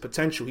Next's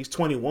potential. He's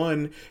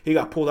 21. He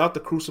got pulled out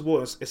the Crucible,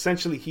 and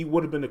essentially he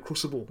would have been the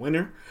Crucible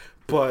winner.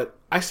 But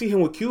I see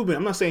him with Cuban.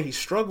 I'm not saying he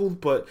struggled,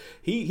 but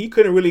he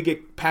couldn't really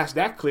get past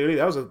that clearly.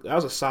 That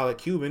was a solid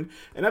Cuban,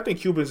 and I think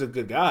Cuban's a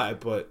good guy.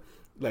 But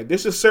like,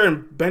 there's just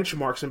certain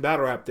benchmarks in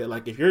battle rap that,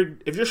 like, if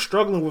you're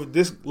struggling with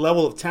this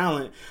level of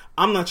talent,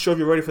 I'm not sure if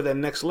you're ready for that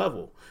next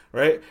level,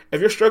 right?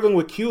 If you're struggling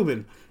with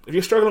Cuban, if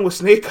you're struggling with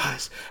Snake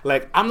Eyes,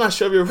 like, I'm not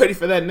sure if you're ready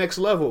for that next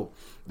level.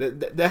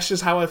 That's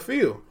just how I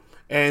feel.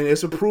 And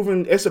it's a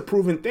proven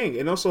thing.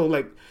 And also,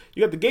 like,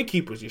 you got the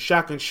gatekeepers, your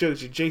Shotgun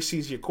Shugs, your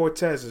JCs, your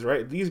Cortezes,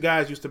 right? These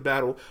guys used to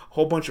battle a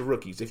whole bunch of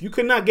rookies. If you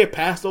could not get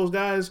past those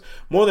guys,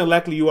 more than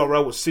likely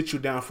URL would sit you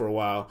down for a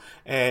while.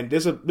 And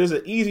there's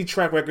an easy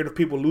track record of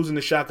people losing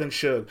to Shotgun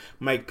Shug,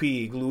 Mike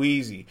P,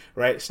 Louisi,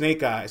 right?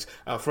 Snake Eyes,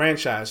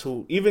 Franchise,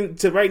 who even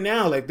to right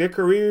now, like, their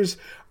careers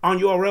on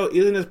URL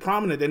isn't as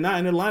prominent. They're not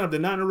in the lineup. They're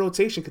not in the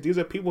rotation, because these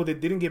are people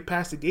that didn't get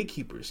past the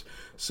gatekeepers.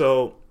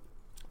 So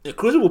the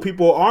Crucible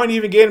people aren't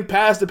even getting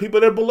past the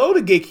people that are below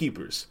the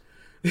gatekeepers.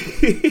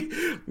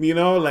 You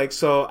know, like,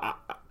 so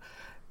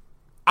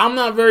I'm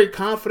not very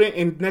confident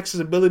in Next's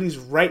abilities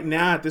right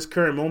now at this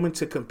current moment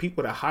to compete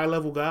with a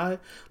high-level guy.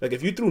 Like,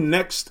 if you threw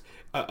Next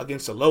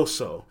against a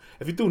Loso,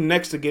 if you threw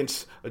Next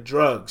against a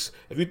Drugs,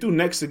 if you threw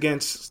Next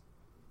against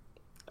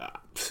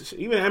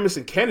even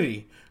Emerson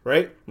Kennedy,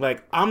 right?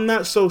 Like, I'm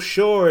not so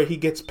sure he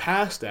gets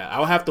past that.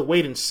 I'll have to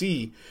wait and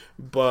see.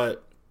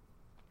 But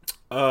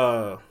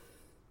tell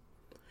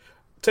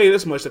you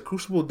this much, the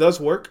Crucible does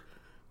work.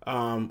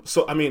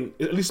 So, I mean,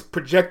 at least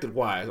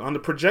projected-wise. On the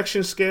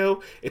projection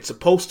scale, it's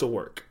supposed to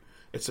work.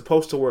 It's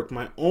supposed to work.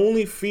 My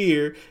only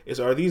fear is,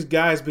 are these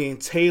guys being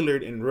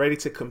tailored and ready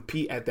to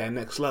compete at that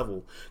next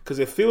level? Because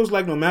it feels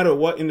like no matter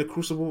what in the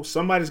Crucible,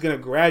 somebody's going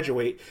to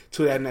graduate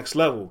to that next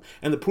level.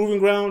 And the Proving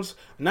Grounds,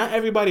 not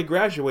everybody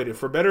graduated,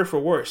 for better or for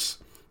worse.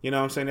 You know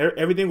what I'm saying?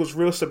 Everything was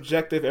real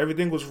subjective.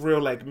 Everything was real,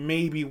 like,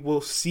 maybe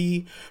we'll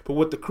see. But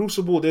with the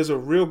Crucible, there's a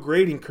real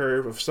grading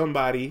curve of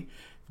somebody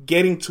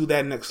getting to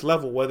that next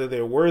level, whether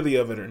they're worthy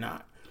of it or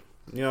not.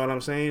 You know what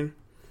I'm saying?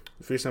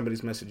 For some of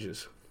these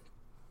messages.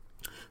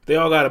 They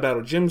all got to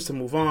battle gyms to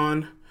move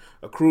on.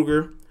 A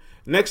Kruger.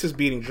 Next is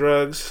beating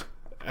Drugs.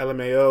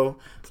 LMAO.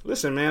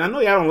 Listen, man, I know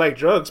y'all don't like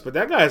Drugs, but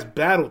that guy is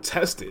battle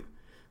tested.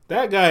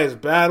 That guy is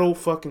battle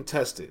fucking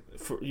tested.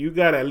 You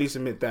got to at least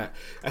admit that.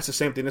 That's the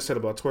same thing they said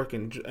about Twerk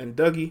and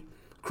Dougie.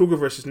 Kruger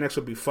versus Next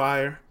will be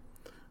fire.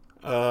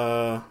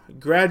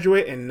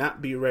 Graduate and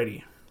not be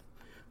ready.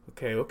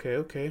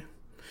 Okay.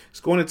 It's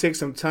going to take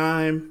some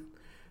time.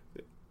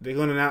 They're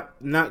going to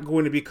not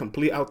going to be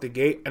complete out the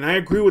gate. And I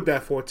agree with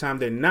that for a time.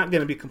 They're not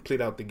going to be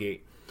complete out the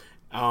gate.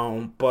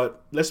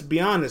 But let's be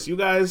honest. You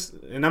guys,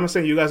 and I'm not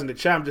saying you guys in the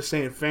chat, I'm just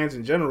saying fans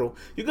in general,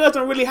 you guys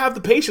don't really have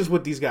the patience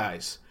with these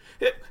guys.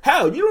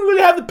 Hell, you don't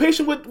really have the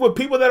patience with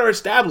people that are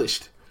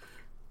established.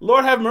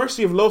 Lord have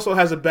mercy if Loso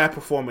has a bad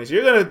performance.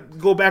 You're gonna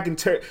go back and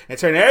turn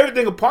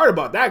everything apart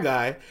about that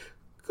guy.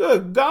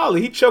 Good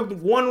golly, he choked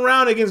one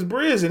round against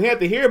Briz, and he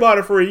had to hear about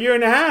it for a year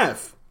and a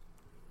half.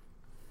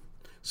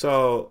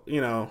 So,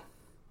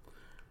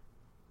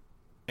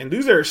 and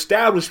these are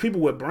established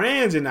people with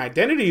brands and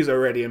identities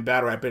already in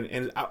battle rap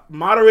and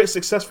moderate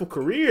successful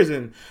careers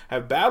and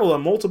have battled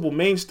on multiple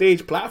main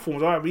stage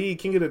platforms, RB,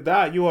 King of the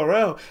Dot,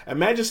 URL.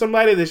 Imagine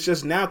somebody that's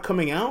just now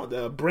coming out,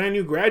 a brand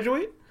new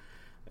graduate.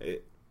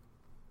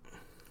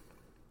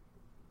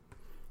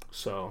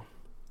 So,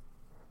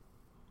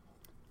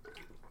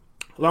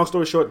 long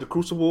story short, the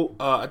Crucible,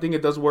 I think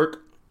it does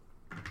work.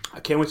 I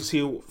can't wait to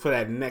see for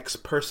that next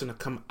person to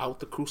come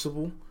out the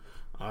Crucible.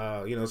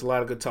 There's a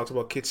lot of good talks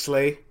about Kid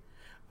Slay.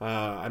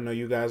 I know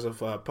you guys have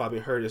probably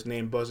heard his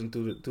name buzzing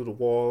through the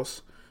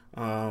walls.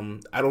 I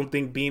don't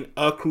think being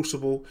a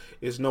Crucible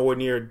is nowhere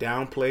near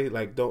downplay.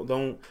 Like,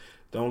 don't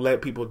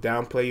let people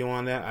downplay you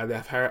on that.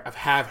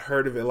 I've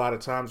heard of it a lot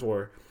of times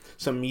where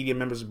some media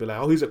members will be like,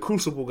 "Oh, he's a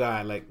Crucible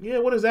guy." Like, yeah,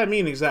 what does that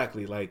mean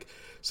exactly? Like,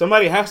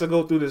 somebody has to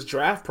go through this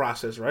draft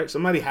process, right?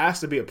 Somebody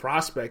has to be a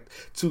prospect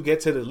to get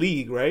to the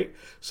league, right?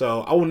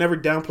 So I will never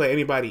downplay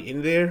anybody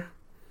in there.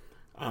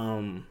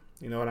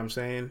 You know what I'm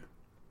saying?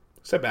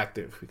 Except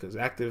Active, because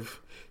Active,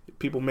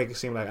 people make it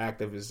seem like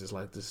Active is just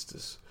like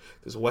this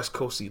West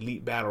Coast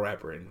elite battle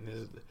rapper,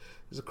 and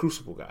he's a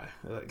Crucible guy.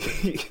 Like,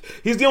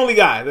 he's the only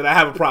guy that I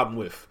have a problem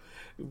with.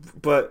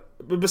 But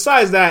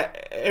besides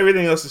that,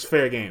 everything else is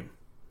fair game.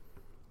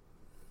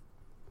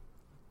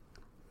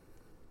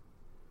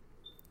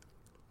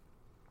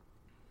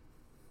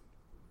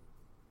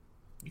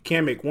 You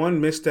can't make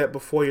one misstep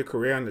before your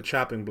career on the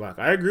chopping block.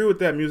 I agree with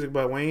that. Music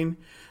by Wayne.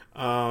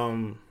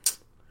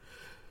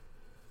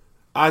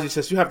 Ozzy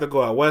says, you have to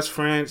go out west,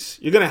 France.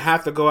 You're going to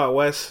have to go out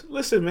west.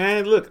 Listen,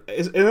 man, look,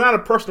 it's not a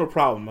personal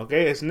problem,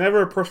 okay? It's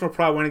never a personal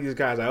problem with any of these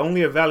guys. I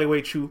only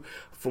evaluate you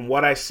from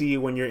what I see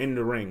when you're in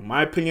the ring.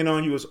 My opinion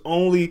on you is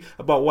only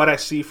about what I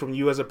see from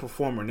you as a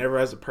performer, never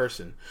as a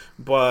person.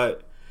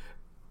 But,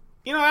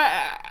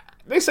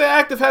 they say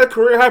Active had a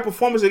career high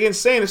performance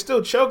against Sane and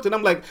still choked, and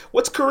I'm like,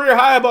 what's career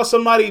high about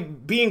somebody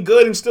being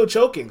good and still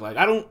choking? Like,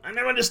 I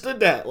never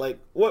understood that. Like,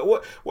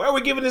 what? Why are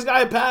we giving this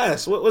guy a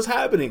pass? What's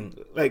happening?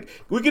 Like,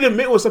 we can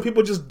admit when some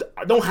people just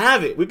don't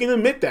have it. We can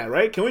admit that,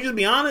 right? Can we just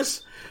be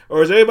honest,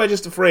 or is everybody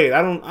just afraid?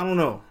 I don't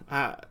know.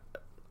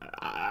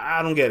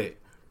 I don't get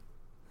it.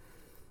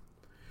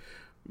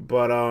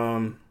 But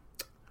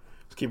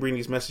let's keep reading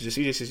these messages.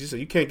 CJ says,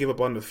 you can't give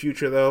up on the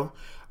future though.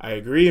 I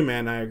agree,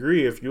 man. I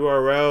agree. If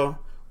URL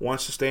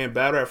wants to stay in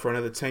battle rap for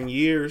another 10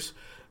 years,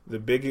 the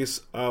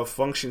biggest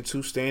function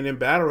to staying in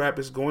battle rap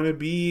is going to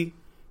be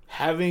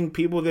having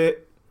people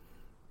that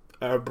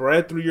are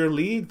bred through your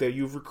league that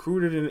you've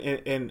recruited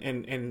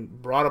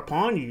and brought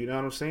upon you. You know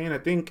what I'm saying? I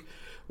think,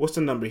 what's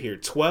the number here?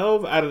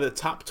 12 out of the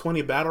top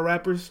 20 battle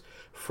rappers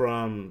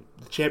from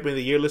the Champion of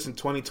the Year list in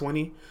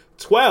 2020.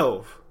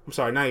 12. I'm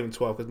sorry, not even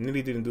 12, because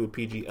Nitty didn't do a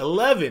PG.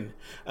 11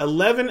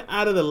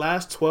 out of the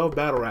last 12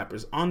 battle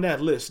rappers on that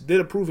list did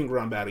a Proving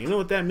Ground battle. You know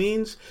what that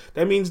means?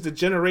 That means the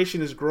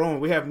generation is growing.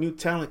 We have new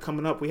talent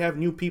coming up. We have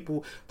new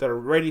people that are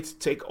ready to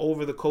take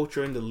over the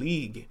culture in the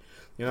league.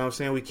 You know what I'm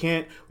saying?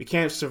 We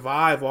can't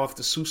survive off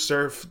the Sue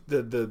Surf,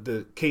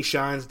 the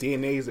K-Shines,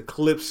 DNAs, the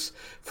Clips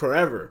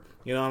forever.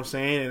 You know what I'm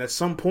saying? And at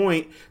some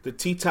point, the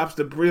T-Tops,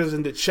 the Briz,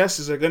 and the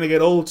Chesses are going to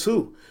get old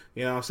too.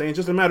 You know what I'm saying?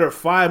 Just a matter of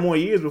 5 more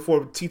years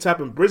before T-Top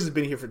and Briz has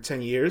been here for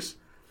 10 years.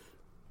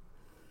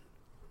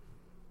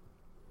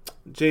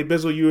 Jay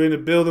Bizzle, you in the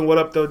building. What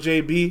up, though,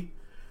 JB?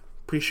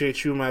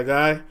 Appreciate you, my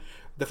guy.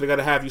 Definitely got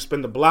to have you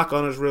spend the block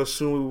on us real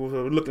soon.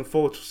 We're looking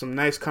forward to some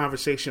nice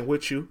conversation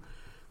with you.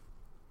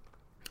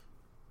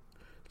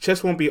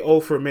 Chess won't be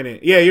old for a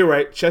minute. Yeah, you're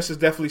right. Chess is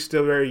definitely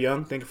still very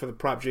young. Thank you for the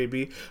prop,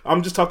 JB.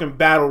 I'm just talking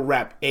battle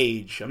rap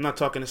age. I'm not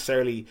talking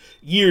necessarily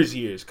years,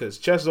 because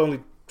Chess is only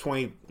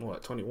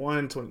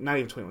 21, not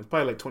even 21,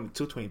 probably like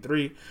 22,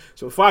 23.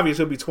 So in 5 years,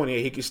 he'll be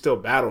 28. He can still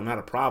battle, not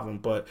a problem.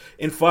 But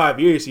in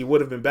 5 years, he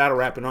would have been battle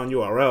rapping on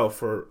URL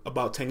for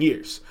about 10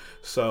 years.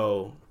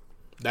 So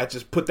that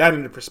just put that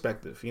into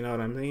perspective. You know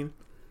what I mean?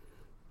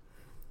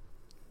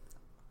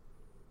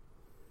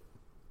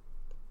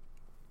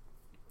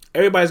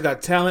 Everybody's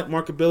got talent.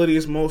 Marketability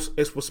is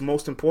what's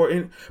most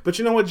important. But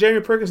you know what, Jeremy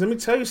Perkins? Let me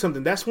tell you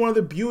something. That's one of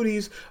the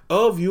beauties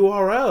of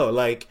URL.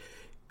 Like,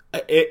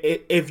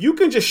 if you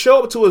can just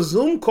show up to a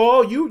Zoom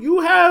call,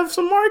 you have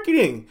some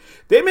marketing.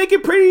 They make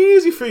it pretty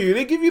easy for you.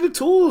 They give you the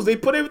tools. They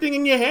put everything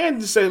in your hand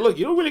and say, look,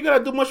 you don't really got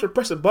to do much but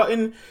press a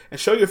button and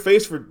show your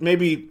face for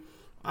maybe,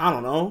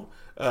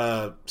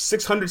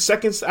 600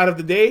 seconds out of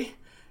the day,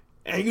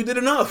 and you did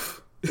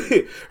enough.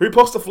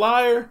 Repost a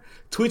flyer,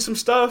 tweet some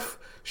stuff,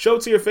 show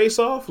it to your face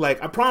off.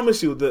 Like, I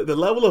promise you, the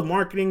level of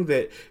marketing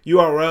that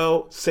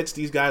URL sets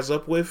these guys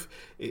up with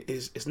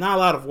is not a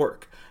lot of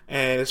work.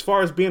 And as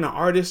far as being an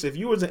artist, if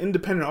you was an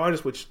independent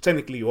artist, which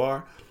technically you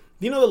are,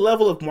 you know the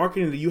level of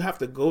marketing that you have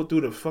to go through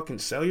to fucking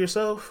sell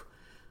yourself?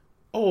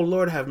 Oh,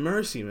 Lord have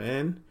mercy,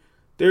 man.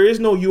 There is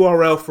no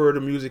URL for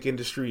the music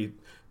industry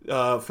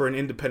for an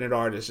independent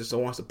artist just that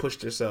wants to push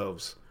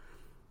themselves.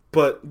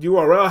 But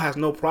URL has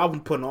no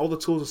problem putting all the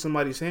tools in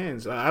somebody's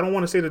hands. I don't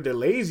want to say that they're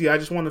lazy. I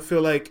just want to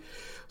feel like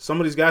some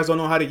of these guys don't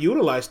know how to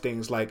utilize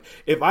things. Like,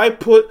 if I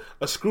put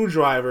a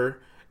screwdriver,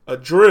 a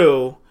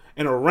drill,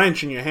 and a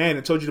wrench in your hand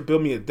and told you to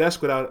build me a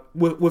desk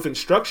with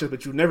instructions,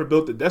 but you've never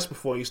built a desk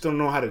before and you still don't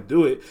know how to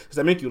do it, does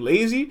that make you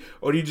lazy,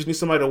 or do you just need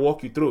somebody to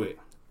walk you through it?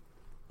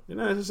 You're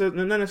not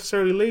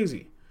necessarily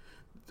lazy.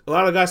 A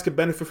lot of guys could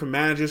benefit from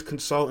managers,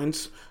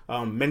 consultants,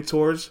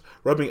 mentors,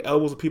 rubbing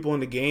elbows with people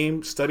in the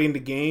game, studying the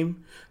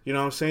game. You know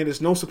what I'm saying?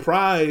 There's no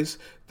surprise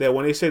that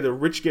when they say the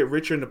rich get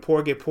richer and the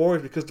poor get poorer,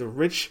 it's because the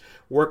rich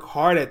work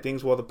hard at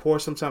things while the poor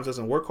sometimes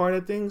doesn't work hard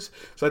at things.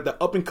 So like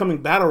the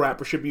up-and-coming battle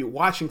rapper should be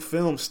watching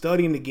film,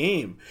 studying the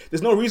game.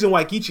 There's no reason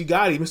why Geechee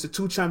Gotti, Mr.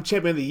 Two-Time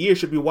Champion of the Year,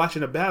 should be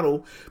watching a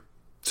battle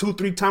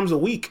 2-3 times a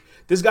week.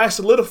 This guy's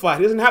solidified.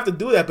 He doesn't have to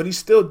do that, but he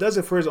still does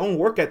it for his own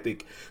work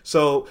ethic.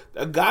 So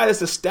a guy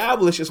that's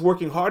established is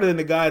working harder than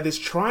the guy that's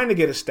trying to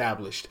get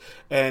established.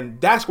 And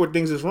that's where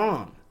things is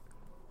wrong.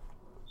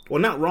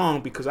 Well, not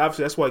wrong, because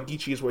obviously that's why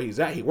Geechee is where he's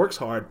at. He works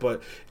hard.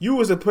 But you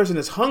as a person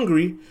that's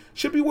hungry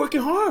should be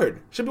working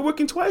hard. Should be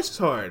working twice as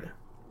hard.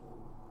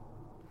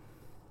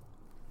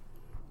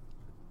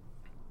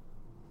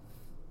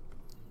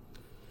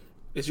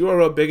 Is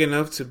URL big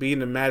enough to be in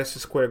the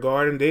Madison Square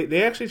Garden?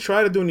 They actually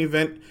try to do an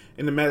event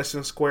in the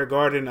Madison Square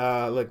Garden,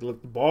 like the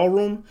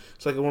ballroom.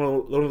 It's like one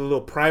of the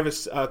little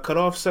private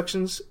cutoff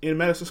sections in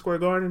Madison Square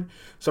Garden.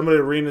 Some of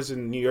the arenas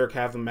in New York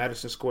have them,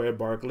 Madison Square,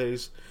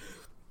 Barclays.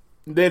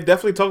 They've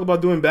definitely talked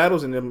about doing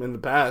battles in them in the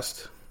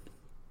past.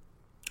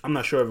 I'm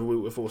not sure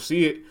if we'll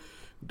see it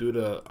due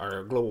to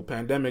our global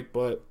pandemic,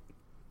 but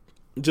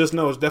just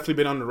know it's definitely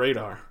been on the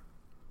radar.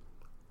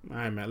 All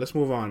right, man. Let's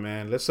move on,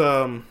 man.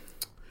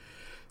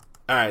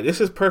 All right,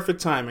 this is perfect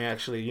timing,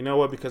 actually. You know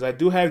what? Because I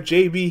do have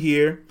JB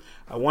here.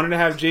 I wanted to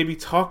have JB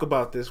talk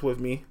about this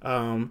with me,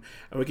 and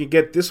we can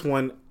get this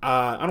one,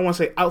 I don't want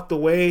to say out the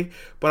way,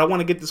 but I want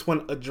to get this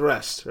one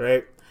addressed,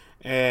 right?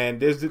 And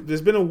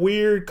there's been a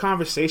weird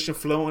conversation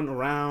flowing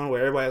around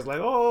where everybody's like,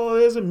 oh,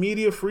 there's a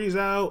media freeze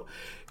out.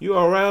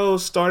 URL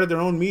started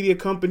their own media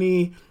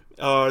company.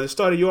 They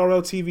started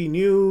URL TV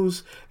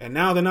News, and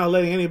now they're not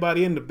letting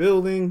anybody in the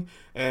building.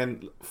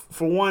 And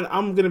for one,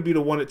 I'm going to be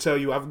the one to tell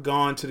you I've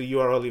gone to the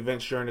URL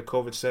events during the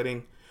COVID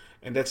setting,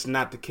 and that's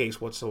not the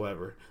case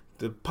whatsoever.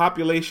 The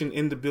population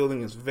in the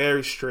building is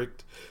very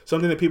strict.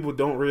 Something that people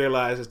don't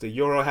realize is that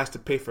URL has to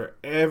pay for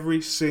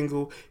every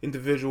single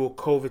individual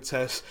COVID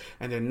test,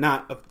 and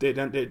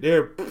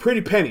they're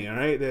pretty penny, all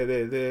right?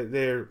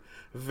 They're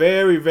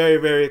very, very,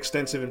 very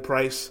extensive in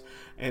price,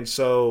 and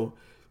so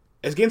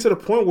it's getting to the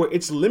point where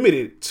it's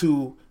limited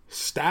to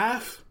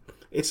staff,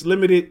 it's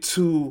limited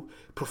to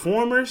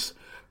performers,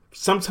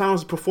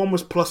 sometimes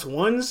performers plus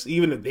ones,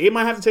 even if they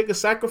might have to take a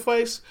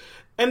sacrifice,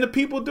 and the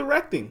people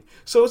directing.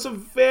 So it's a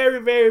very,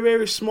 very,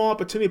 very small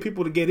opportunity for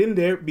people to get in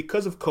there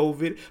because of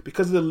COVID,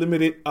 because of the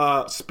limited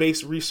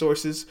space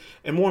resources,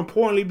 and more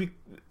importantly,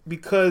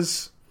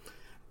 because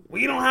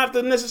we don't have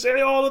to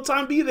necessarily all the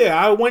time be there.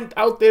 I went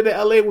out there to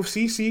LA with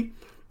CC,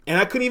 and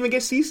I couldn't even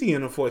get CC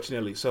in,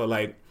 unfortunately. So,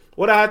 like,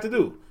 what I had to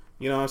do?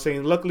 You know what I'm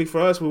saying? Luckily for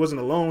us, we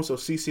wasn't alone, so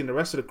CC and the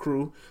rest of the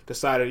crew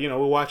decided,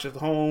 we'll watch at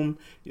home.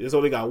 There's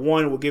only got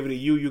one. We'll give it to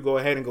you. You go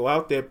ahead and go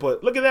out there.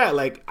 But look at that.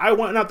 Like, I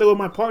went out there with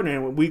my partner,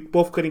 and we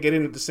both couldn't get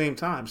in at the same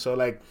time. So,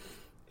 like,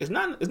 it's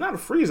not a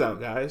freeze out,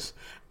 guys.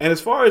 And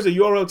as far as the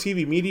URL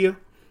TV media,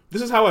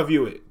 this is how I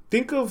view it.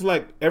 Think of,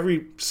 like,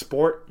 every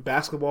sport,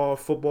 basketball,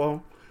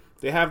 football.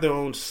 They have their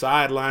own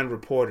sideline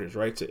reporters,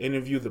 right, to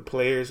interview the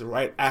players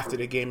right after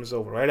the game is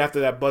over. Right after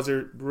that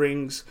buzzer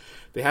rings,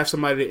 they have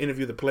somebody to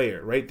interview the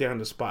player right there on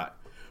the spot.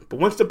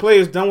 But once the player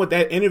is done with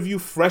that interview,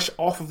 fresh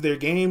off of their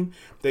game,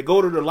 they go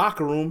to the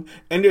locker room,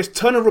 and there's a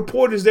ton of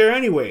reporters there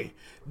anyway.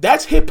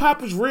 That's Hip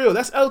Hop is Real.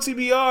 That's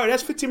LTBR.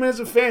 That's 15 Minutes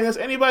of Fame. That's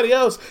anybody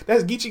else.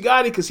 That's Geechee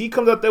Gotti, because he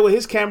comes out there with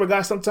his camera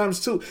guy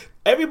sometimes too.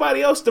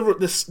 Everybody else,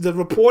 the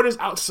reporters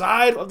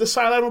outside of the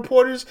sideline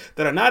reporters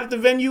that are not at the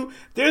venue,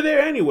 they're there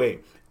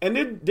anyway.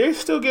 And they're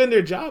still getting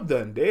their job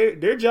done.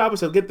 Their job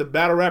is to get the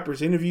battle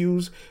rappers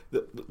interviews,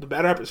 the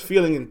battle rappers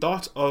feeling and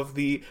thoughts of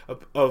the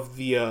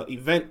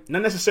event,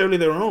 not necessarily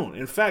their own.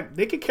 In fact,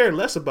 they could care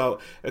less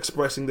about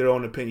expressing their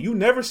own opinion. You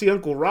never see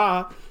Uncle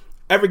Ra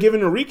ever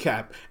giving a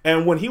recap.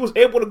 And when he was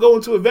able to go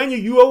into a venue,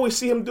 you always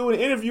see him doing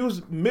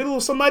interviews middle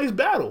of somebody's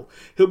battle.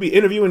 He'll be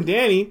interviewing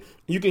Danny.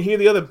 You can hear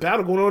the other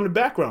battle going on in the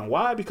background.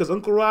 Why? Because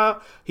Uncle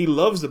Ra, he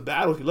loves the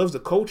battle. He loves the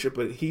culture,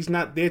 but he's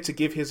not there to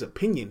give his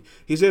opinion.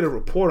 He's there to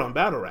report on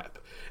battle rap.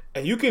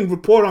 And you can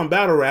report on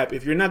battle rap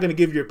if you're not going to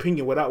give your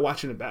opinion without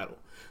watching the battle.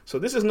 So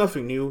this is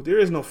nothing new. There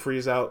is no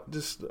freeze out.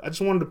 I just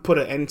wanted to put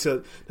an end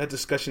to that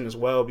discussion as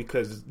well,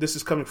 because this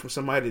is coming from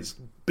somebody that's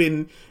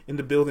been in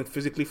the building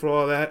physically for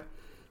all that.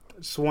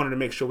 Just wanted to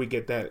make sure we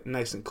get that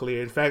nice and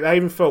clear. In fact, I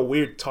even felt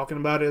weird talking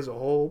about it as a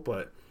whole,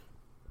 but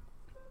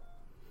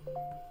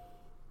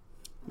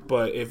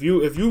if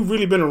you've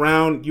really been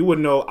around, you would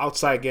know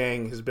Outside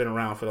Gang has been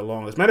around for the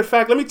longest. Matter of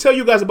fact, let me tell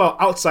you guys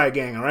about Outside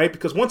Gang, all right?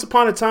 Because once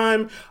upon a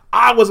time,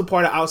 I was a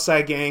part of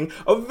Outside Gang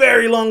a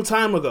very long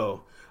time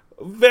ago.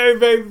 very,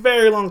 very,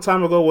 very long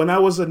time ago when I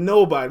was a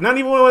nobody. Not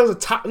even when I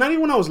was not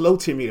even when I was low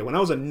tier media. When I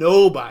was a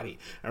nobody.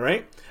 All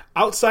right.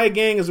 Outside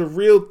gang is a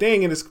real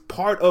thing, and it's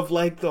part of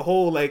like the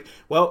whole like,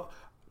 well,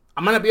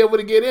 I might not be able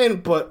to get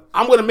in, but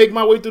I'm gonna make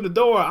my way through the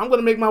door. I'm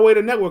gonna make my way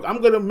to network.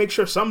 I'm gonna make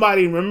sure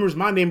somebody remembers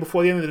my name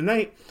before the end of the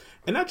night.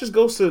 And that just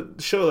goes to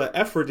show the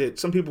effort that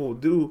some people will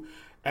do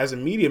as a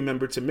media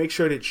member to make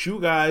sure that you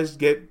guys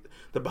get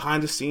the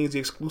behind the scenes, the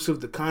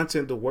exclusive, the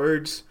content, the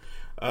words.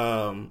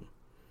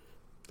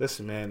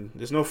 Listen, man,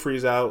 there's no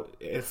freeze out.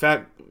 In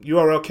fact,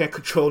 URL can't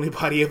control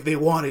anybody if they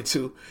wanted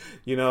to.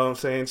 You know what I'm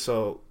saying?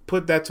 So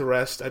put that to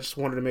rest. I just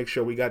wanted to make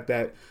sure we got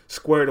that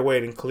squared away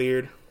and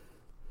cleared.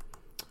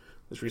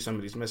 Let's read some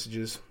of these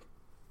messages.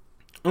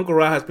 Uncle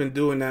Ra has been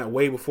doing that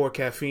way before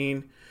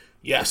Caffeine.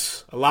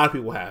 Yes, a lot of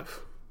people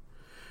have.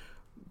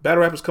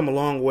 Battle rap has come a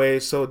long way.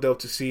 So dope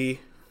to see.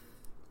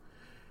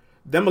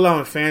 Them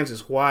allowing fans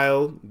is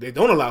wild. They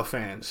don't allow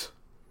fans.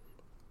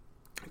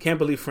 I can't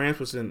believe France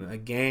was in a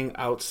gang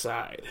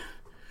outside.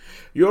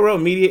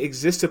 URL Media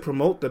exists to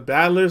promote the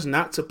battlers,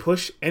 not to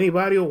push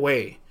anybody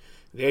away.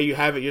 There you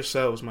have it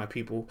yourselves, my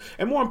people.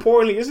 And more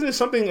importantly, isn't it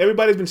something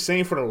everybody's been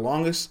saying for the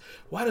longest?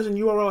 Why doesn't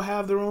URL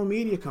have their own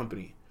media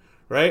company?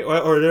 Right?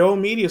 Or their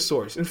own media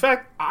source? In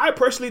fact, I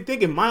personally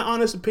think, in my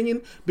honest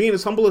opinion, being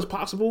as humble as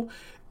possible,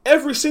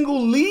 every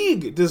single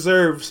league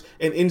deserves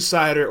an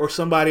insider or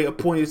somebody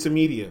appointed to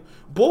media.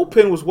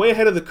 Bullpen was way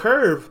ahead of the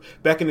curve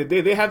back in the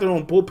day. They had their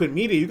own Bullpen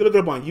media. You can look it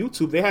up on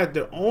YouTube. They had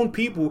their own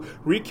people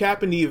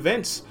recapping the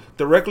events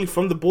directly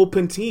from the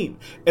Bullpen team.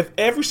 If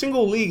every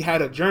single league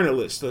had a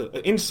journalist, an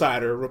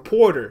insider, a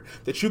reporter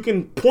that you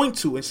can point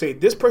to and say,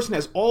 this person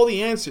has all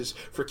the answers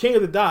for King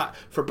of the Dot,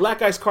 for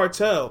Black Ice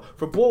Cartel,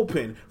 for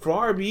Bullpen, for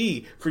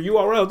RBE, for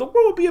URL, the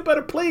world would be a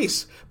better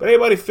place. But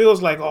everybody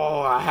feels like,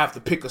 oh, I have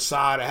to pick a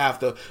side, I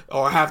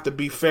have to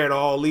be fair to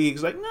all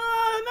leagues. Like, nah,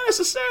 not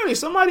necessarily.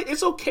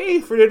 It's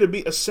okay for there to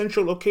be a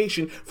central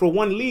location for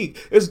one league.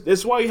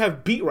 It's why you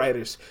have beat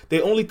writers. They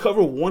only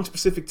cover one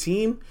specific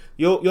team.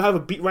 You'll have a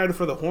beat writer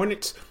for the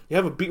Hornets. You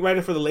have a beat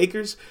writer for the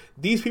Lakers.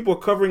 These people are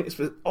covering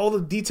all the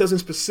details and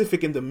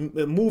specific in the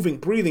moving,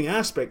 breathing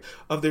aspect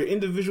of their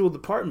individual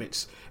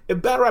departments.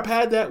 If Battle Rap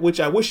had that, which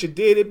I wish it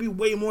did, it'd be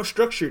way more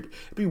structured.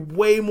 It'd be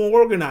way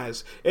more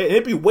organized. And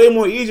it'd be way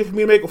more easier for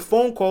me to make a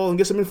phone call and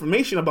get some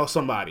information about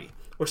somebody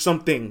or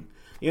something.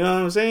 You know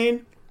what I'm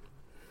saying?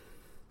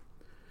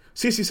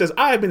 CC says,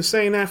 I have been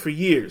saying that for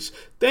years.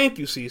 Thank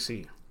you,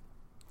 CC.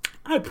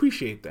 I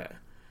appreciate that.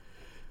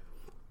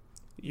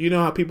 You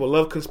know how people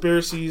love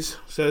conspiracies,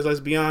 says,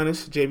 let's be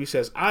honest. JB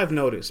says, I've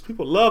noticed.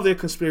 People love their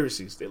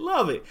conspiracies. They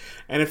love it.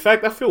 And in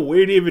fact, I feel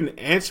weird even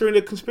answering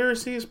the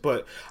conspiracies,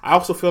 but I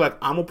also feel like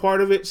I'm a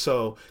part of it.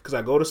 So, because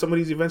I go to some of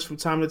these events from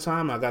time to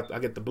time, I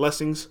get the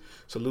blessings.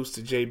 Salutes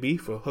to JB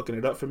for hooking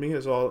it up for me,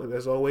 as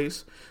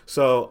always.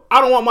 So,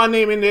 I don't want my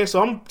name in there,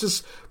 so I'm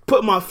just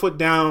putting my foot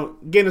down,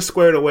 getting it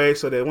squared away,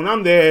 so that when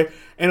I'm there,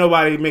 ain't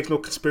nobody makes no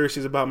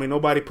conspiracies about me.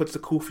 Nobody puts the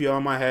kufi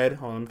on my head.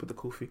 Hold on, let me put the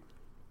kufi.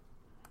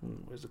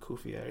 Where's the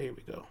kufi at? Here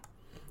we go.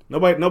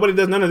 Nobody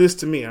does none of this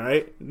to me, all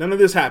right? None of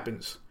this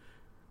happens.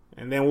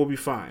 And then we'll be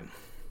fine.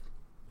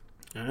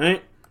 All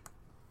right?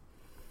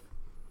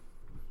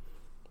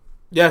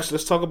 Yes,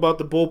 let's talk about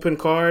the Bullpen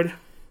card.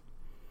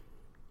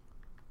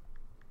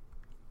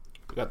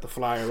 We got the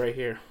flyer right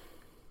here.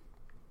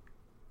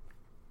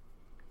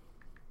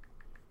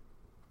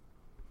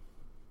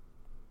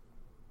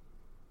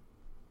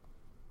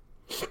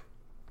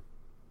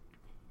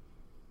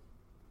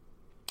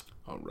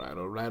 All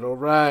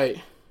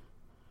right.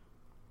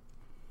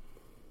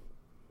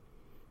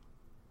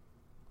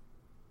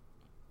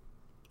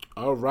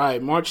 All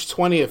right, March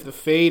 20th, the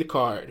Fade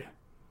card.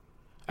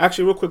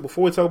 Actually, real quick,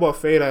 before we talk about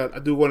Fade, I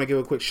do want to give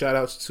a quick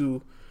shout-outs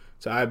to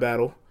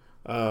iBattle.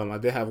 I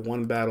did have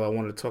one battle I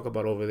wanted to talk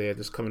about over there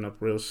that's coming up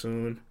real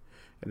soon.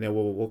 And then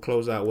we'll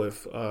close out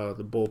with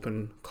the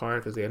Bullpen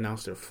card because they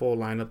announced their full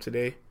lineup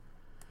today.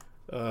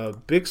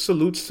 Big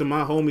salutes to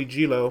my homie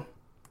G-Lo.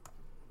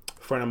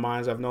 Friend of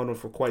mine. I've known him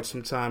for quite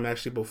some time,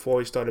 actually, before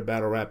he started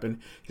battle rapping.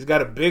 He's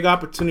got a big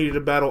opportunity to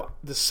battle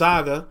the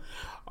Saga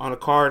on a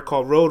card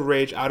called Road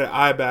Rage out at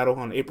iBattle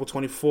on April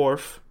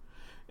 24th.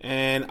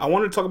 And I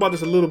wanted to talk about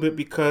this a little bit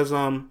because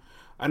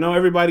I know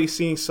everybody's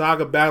seeing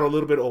Saga battle a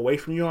little bit away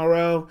from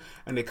URL,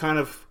 and they kind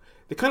of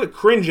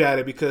cringe at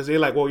it because they're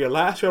like, well, your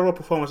last URL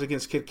performance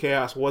against Kid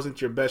Chaos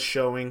wasn't your best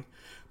showing.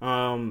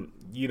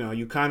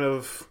 You kind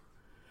of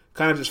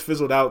just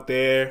fizzled out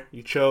there.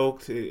 You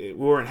choked. We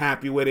weren't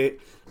happy with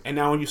it. And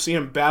now when you see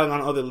him battling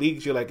on other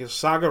leagues, you're like, is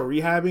Saga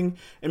rehabbing?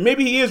 And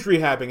maybe he is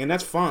rehabbing, and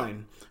that's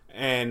fine.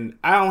 And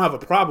I don't have a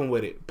problem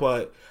with it.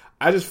 But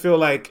I just feel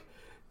like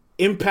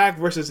impact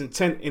versus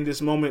intent in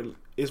this moment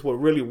is what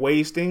really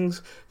weighs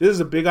things. This is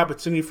a big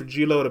opportunity for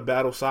G-Lo to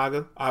battle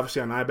Saga,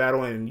 obviously on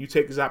iBattle, and you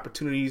take these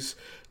opportunities,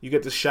 you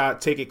get the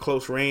shot, take it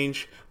close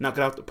range, knock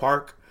it out the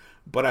park.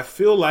 But I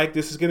feel like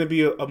this is going to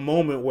be a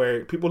moment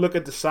where people look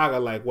at the Saga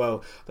like,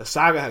 well, the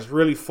Saga has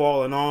really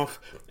fallen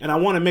off. And I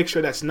want to make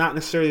sure that's not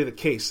necessarily the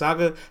case.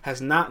 Saga has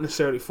not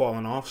necessarily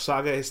fallen off.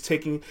 Saga is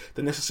taking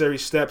the necessary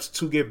steps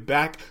to get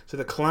back to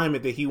the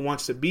climate that he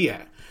wants to be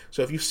at.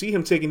 So if you see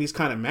him taking these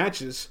kind of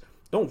matches,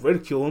 don't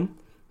ridicule him.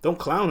 Don't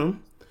clown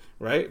him,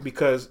 right?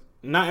 Because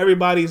not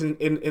everybody's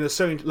in a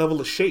certain level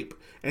of shape.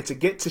 And to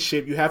get to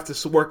shape, you have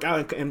to work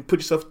out and put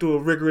yourself through a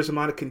rigorous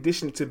amount of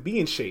conditioning to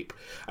be in shape.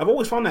 I've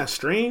always found that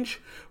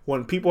strange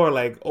when people are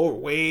like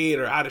overweight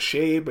or out of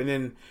shape, and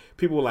then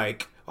people are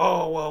like,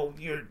 oh, well,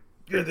 you're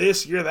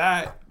this, you're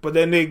that. But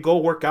then they go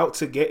work out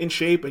to get in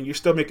shape, and you're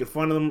still making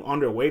fun of them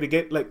on their way to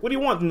get, like, what do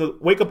you want them to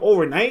wake up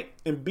overnight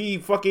and be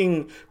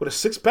fucking with a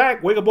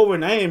six-pack, wake up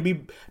overnight and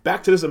be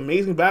back to this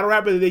amazing battle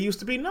rapper that they used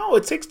to be? No,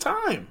 it takes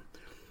time.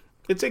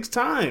 It takes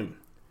time,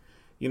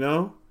 you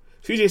know?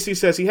 CJC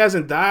says he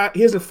hasn't died.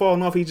 He hasn't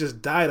fallen off. He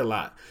just died a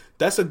lot.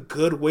 That's a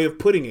good way of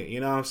putting it. You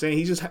know what I'm saying?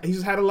 He just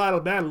had a lot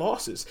of bad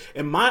losses.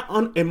 In my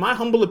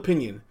humble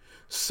opinion,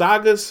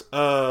 Saga's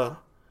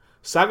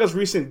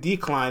recent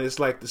decline is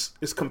like this.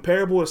 It's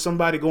comparable to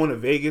somebody going to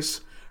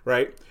Vegas,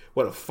 right?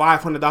 With a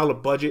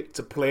 $500 budget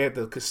to play at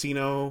the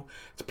casino,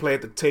 to play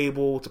at the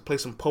table, to play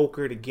some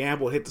poker, to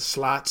gamble, hit the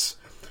slots.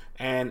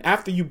 And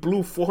after you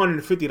blew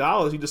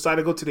 $450, you decide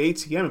to go to the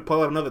ATM and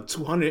pull out another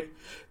 $200.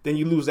 Then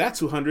you lose that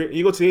 $200. And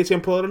you go to the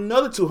ATM, pull out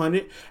another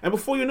 $200. And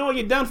before you know it,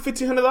 you're down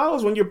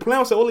 $1,500 when your plan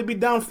was to only be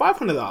down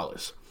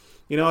 $500.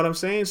 You know what I'm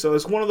saying? So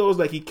it's one of those,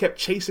 like, he kept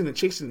chasing and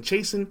chasing and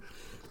chasing.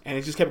 And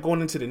it just kept going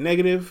into the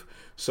negative.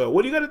 So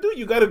what do you got to do?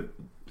 You got to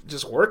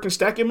just work and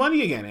stack your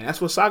money again. And that's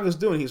what Saga's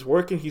doing. He's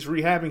working. He's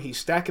rehabbing. He's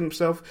stacking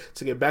himself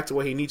to get back to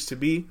where he needs to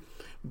be.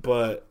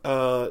 But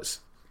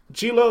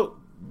G-Lo,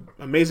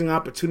 amazing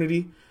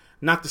opportunity.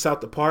 Knocked us out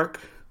the park.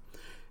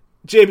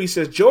 JB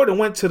says, Jordan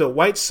went to the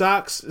White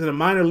Sox in the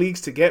minor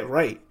leagues to get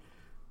right.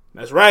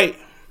 That's right.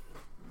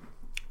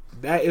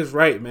 That is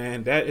right,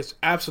 man. That is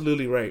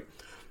absolutely right.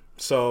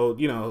 So,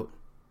 you know,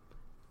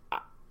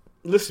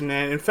 listen,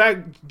 man. In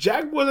fact,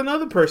 Jack Boy's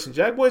another person.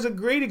 Jack Boy's a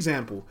great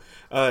example.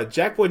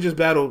 Jack Boy just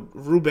battled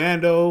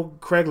Rubando,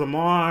 Craig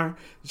Lamar,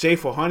 Jay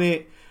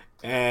 400.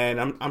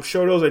 And I'm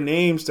sure those are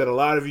names that a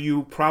lot of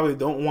you probably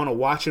don't want to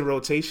watch in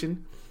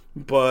rotation.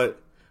 But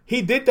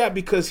he did that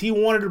because he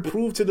wanted to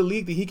prove to the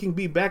league that he can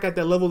be back at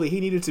that level that he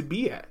needed to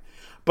be at.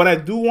 But I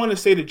do want to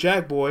say to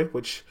Jack Boy,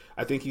 which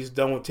I think he's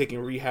done with taking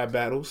rehab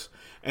battles,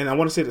 and I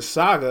want to say to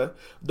Saga,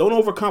 don't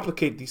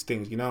overcomplicate these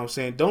things. You know what I'm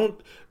saying?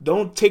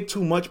 Don't take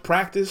too much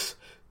practice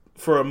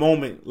for a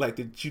moment like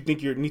that you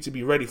think you need to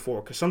be ready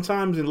for. Because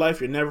sometimes in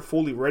life you're never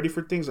fully ready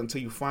for things until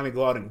you finally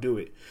go out and do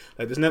it.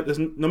 Like there's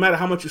no matter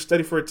how much you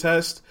study for a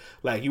test,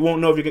 like you'll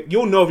know if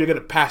you're gonna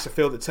pass or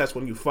fail the test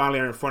when you finally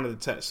are in front of the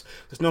test.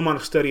 There's no amount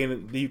of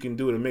studying that you can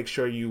do to make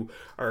sure you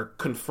are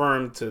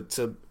confirmed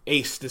to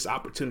ace this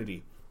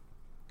opportunity.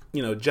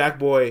 You know, Jack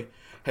Boy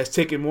has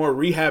taken more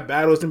rehab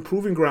battles than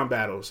proving ground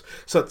battles.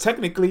 So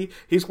technically,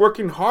 he's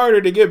working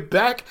harder to get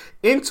back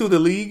into the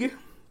league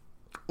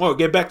or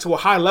get back to a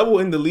high level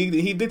in the league that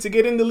he did to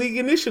get in the league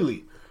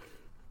initially.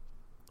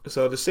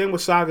 So the same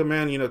with Saga,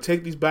 man. You know,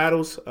 take these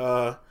battles,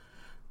 work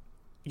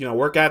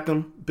at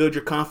them, build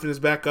your confidence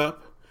back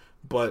up.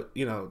 But,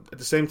 you know, at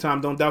the same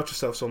time, don't doubt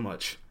yourself so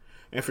much.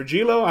 And for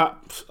G-Lo,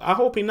 I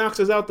hope he knocks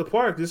us out the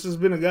park. This has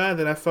been a guy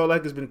that I felt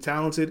like has been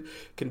talented,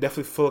 can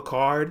definitely fill a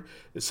card.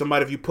 It's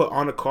somebody, if you put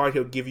on a card,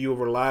 he'll give you a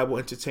reliable,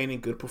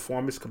 entertaining, good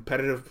performance,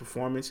 competitive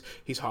performance.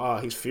 He's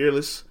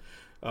fearless.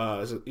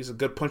 He's a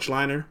good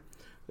punchliner.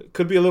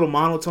 Could be a little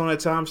monotone at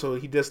times, so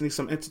he does need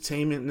some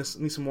entertainment,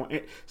 needs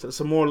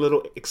some more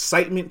little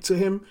excitement to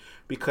him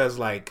because,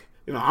 like,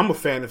 you know, I'm a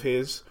fan of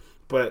his.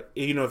 But,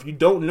 you know, if you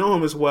don't know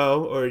him as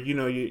well or, you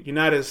know, you're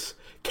not as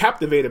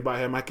captivated by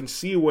him, I can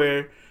see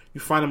where you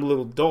find him a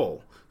little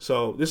dull.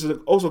 So this is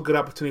also a good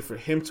opportunity for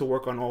him to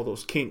work on all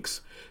those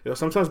kinks. You know,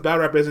 sometimes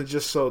battle rap isn't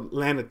just so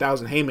land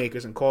 1,000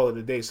 haymakers and call it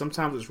a day.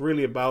 Sometimes it's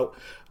really about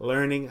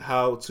learning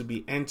how to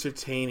be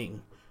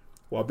entertaining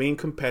while being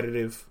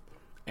competitive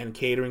and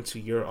catering to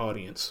your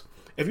audience.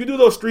 If you do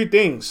those three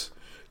things,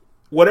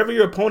 whatever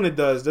your opponent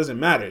does doesn't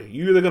matter.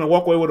 You're either going to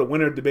walk away with a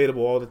winner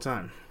debatable all the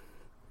time.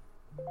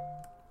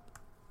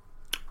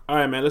 All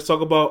right, man, let's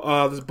talk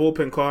about this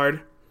bullpen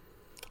card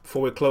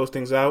before we close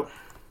things out.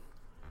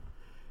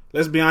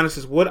 Let's be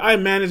honest, would I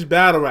manage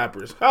battle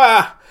rappers?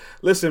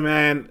 Listen,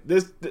 man,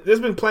 there's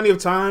been plenty of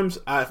times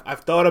I've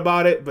thought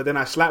about it, but then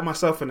I slapped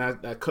myself and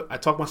I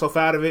talked myself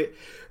out of it.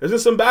 There's been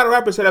some battle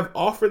rappers that have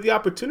offered the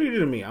opportunity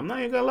to me. I'm not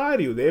even going to lie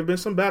to you. There have been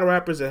some battle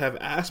rappers that have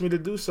asked me to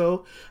do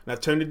so, and I've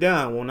turned it down.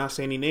 I will not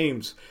say any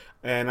names.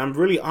 And I'm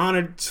really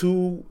honored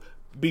to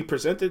be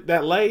presented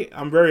that light.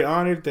 I'm very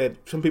honored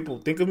that some people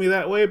think of me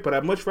that way, but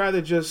I'd much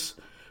rather just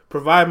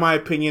provide my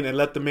opinion and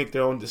let them make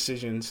their own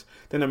decisions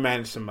than to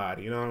manage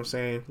somebody. You know what I'm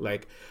saying?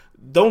 Like,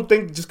 don't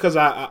think just because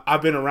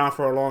I've been around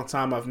for a long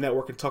time, I've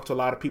networked and talked to a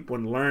lot of people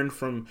and learned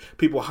from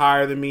people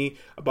higher than me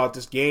about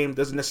this game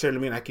doesn't necessarily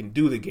mean I can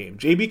do the game.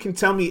 JB can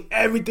tell me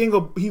everything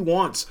he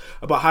wants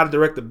about how to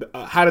direct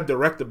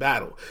the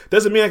battle.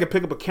 Doesn't mean I can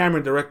pick up a camera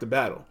and direct the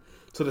battle.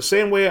 So the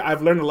same way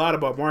I've learned a lot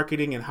about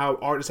marketing and how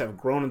artists have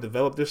grown and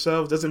developed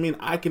themselves doesn't mean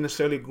I can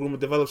necessarily groom and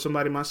develop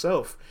somebody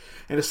myself.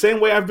 And the same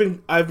way I've been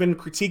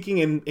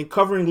critiquing and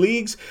covering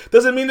leagues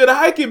doesn't mean that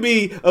I can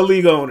be a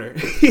league owner.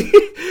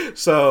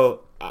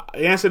 So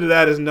the answer to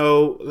that is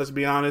no. Let's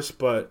be honest,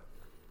 but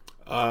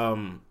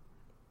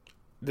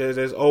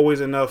there's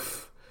always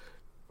enough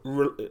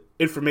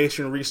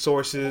information,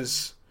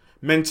 resources,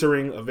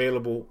 mentoring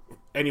available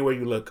anywhere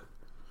you look.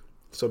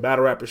 So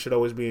battle rappers should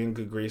always be in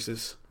good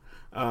graces.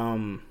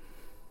 The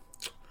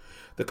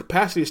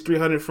capacity is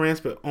 300 in France,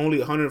 but only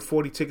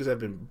 140 tickets have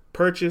been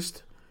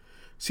purchased.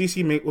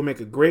 CC will make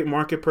a great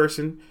market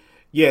person.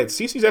 Yeah,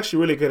 CC's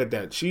actually really good at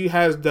that. She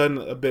has done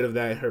a bit of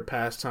that in her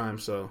past time.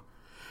 So,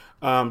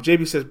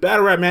 JB says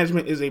battle rap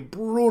management is a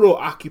brutal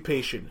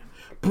occupation.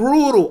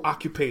 Brutal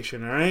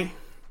occupation. All right.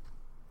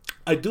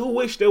 I do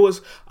wish there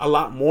was a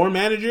lot more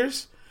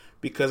managers,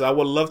 because I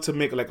would love to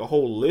make like a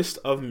whole list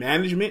of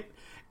management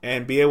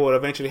and be able to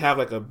eventually have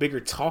like a bigger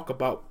talk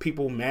about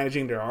people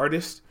managing their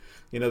artists.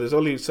 You know, there's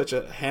only such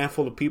a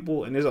handful of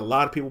people, and there's a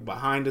lot of people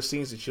behind the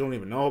scenes that you don't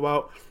even know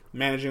about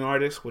managing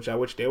artists, which I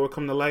wish they would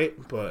come to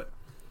light. But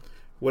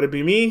would it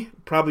be me?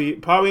 Probably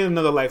in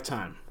another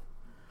lifetime.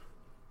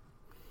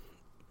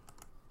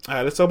 All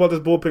right, let's talk about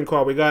this bullpen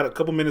card. We got a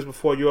couple minutes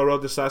before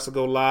URL decides to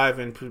go live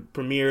and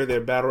premiere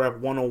their Battle Rap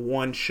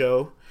 101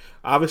 show.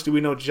 Obviously,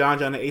 we know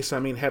John and Ace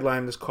Amin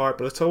headline this card,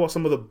 but let's talk about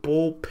some of the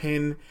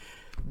bullpen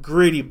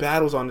gritty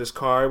battles on this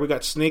card. We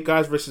got Snake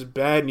Eyes versus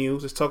Bad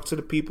News. Let's talk to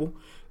the people.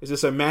 Is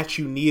this a match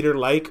you need or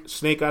like?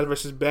 Snake Eyes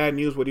versus Bad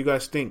News. What do you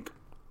guys think?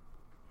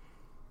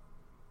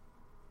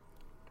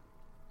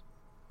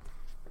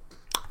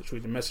 Let's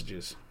read the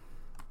messages.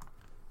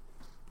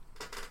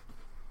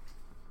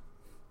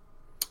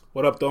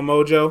 What up, though,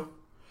 Mojo?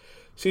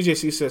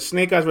 CJC says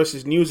Snake Eyes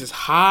versus News is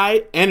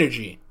high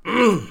energy.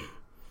 I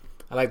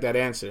like that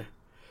answer.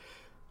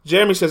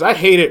 Jeremy says I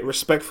hate it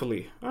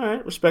respectfully. All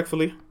right,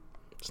 respectfully.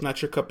 It's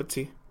not your cup of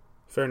tea.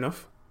 Fair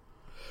enough.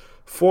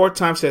 4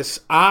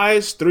 says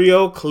eyes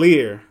 3-0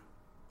 clear.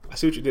 I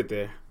see what you did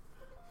there.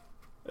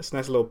 That's a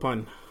nice little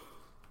pun.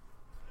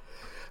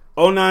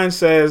 09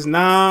 says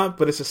nah,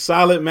 but it's a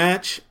solid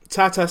match.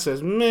 Tata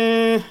says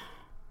meh.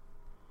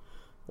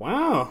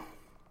 Wow.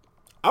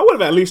 I would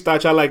have at least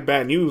thought y'all like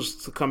Bad News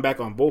to come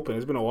back on bullpen.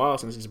 It's been a while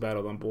since he's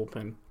battled on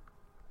bullpen.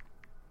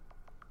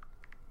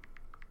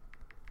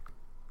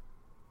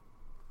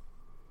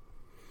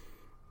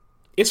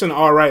 It's an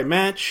alright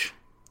match.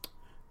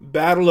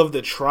 Battle of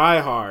the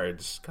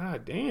Tryhards.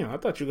 God damn, I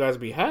thought you guys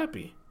would be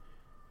happy.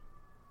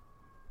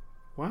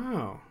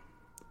 Wow.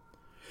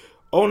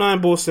 09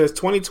 Bull says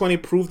 2020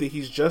 proved that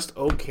he's just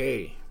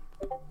okay.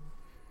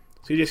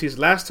 CJ says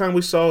last time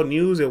we saw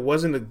News, it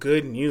wasn't a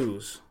good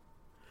news.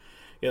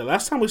 Yeah,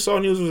 last time we saw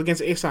News was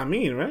against Ace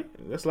Amin, right?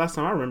 That's the last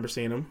time I remember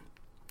seeing him.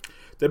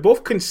 They're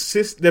both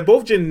They're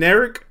both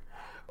generic,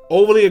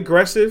 overly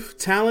aggressive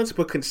talents,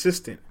 but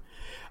consistent.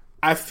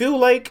 I feel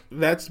like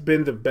that's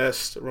been the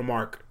best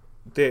remark.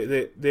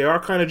 They are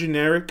kind of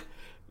generic.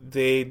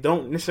 They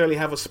don't necessarily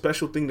have a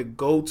special thing to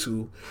go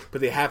to,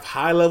 but they have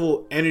high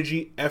level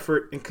energy,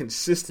 effort, and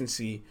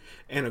consistency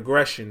and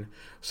aggression.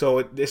 So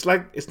it's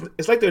like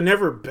they're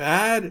never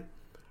bad,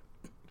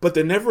 but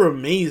they're never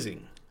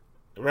amazing,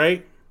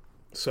 right?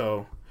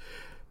 So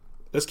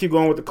let's keep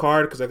going with the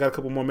card because I got a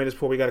couple more minutes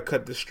before we got to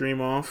cut this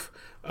stream off.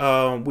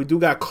 We do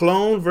got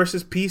Clone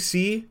versus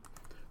PC,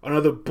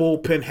 another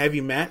bullpen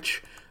heavy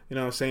match. You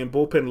know what I'm saying?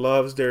 Bullpen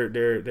loves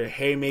their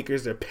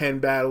haymakers, their pen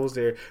battles,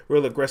 their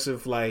real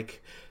aggressive,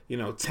 like, you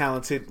know,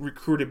 talented,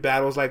 recruited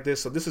battles like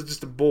this. So this is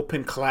just a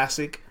bullpen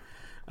classic.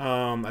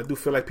 I do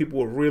feel like people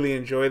will really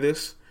enjoy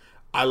this.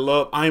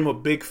 I'm a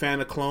big fan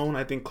of Clone.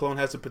 I think Clone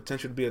has the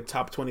potential to be a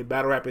top 20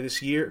 battle rapper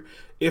this year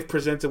if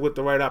presented with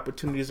the right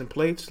opportunities and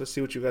plates. Let's see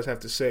what you guys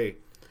have to say.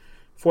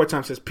 4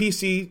 says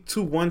PC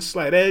 2-1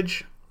 slight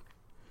edge.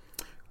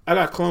 I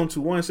got Clone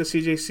 2-1 says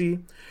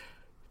CJC.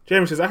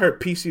 Jeremy says I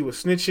heard PC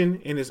was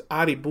snitching in his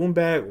Adi boom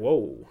bag.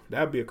 Whoa,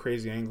 that'd be a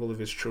crazy angle if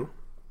it's true.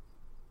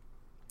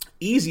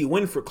 Easy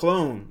win for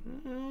Clone.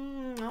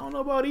 I don't know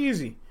about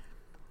easy.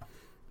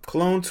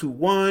 Clone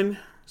 2-1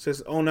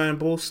 says 09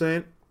 Bull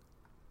sent.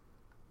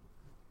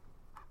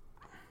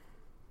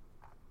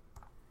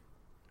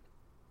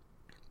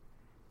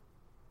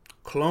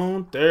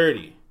 Clone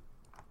 30.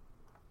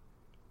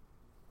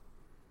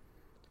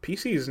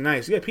 PC is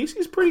nice. Yeah, PC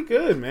is pretty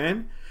good,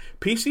 man.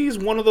 PC is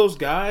one of those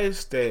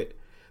guys that,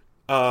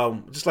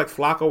 just like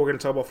Flacco, we're going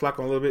to talk about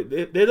Flacco a little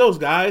bit. They're those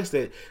guys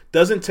that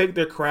doesn't take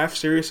their craft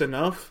serious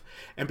enough.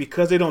 And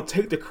because they don't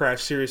take the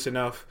craft serious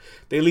enough,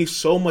 they leave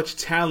so much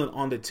talent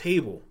on the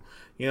table.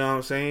 You know what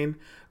I'm saying?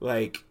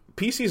 Like,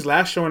 PC's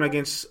last showing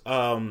against,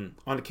 on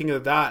the King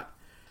of the Dot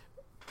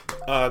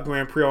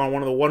Grand Prix on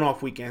one of the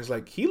one-off weekends,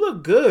 like, he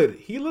looked good.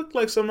 He looked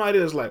like somebody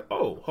that's like,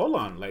 oh, hold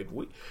on, like,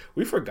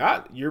 we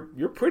forgot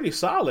you're pretty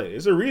solid.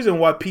 There's a reason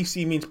why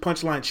PC means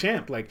punchline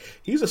champ. Like,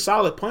 he's a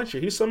solid puncher.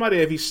 He's somebody,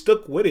 if he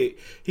stuck with it,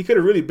 he could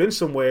have really been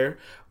somewhere.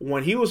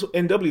 When he was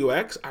in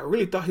WX, I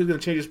really thought he was going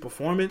to change his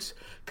performance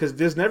because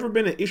there's never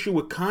been an issue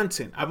with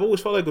content. I've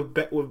always felt like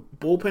with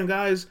bullpen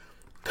guys,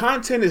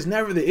 Content is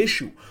never the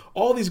issue.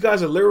 All these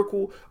guys are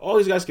lyrical. All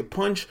these guys can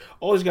punch.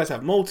 All these guys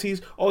have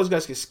multis. All these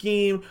guys can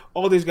scheme.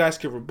 All these guys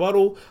can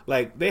rebuttal.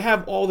 Like, they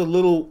have all the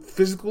little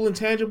physical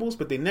intangibles,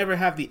 but they never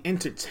have the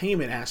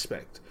entertainment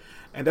aspect.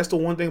 And that's the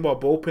one thing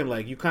about bullpen.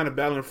 Like, you kind of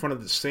battle in front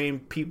of the same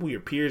people, your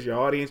peers, your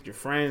audience, your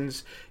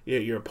friends,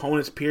 your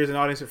opponents, peers, and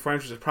audience and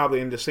friends, which is probably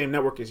in the same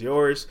network as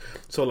yours.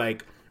 So,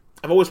 like,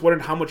 I've always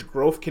wondered how much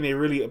growth can they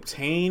really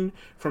obtain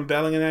from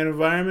battling in that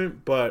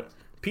environment. But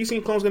PC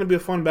and Clone's going to be a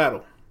fun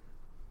battle.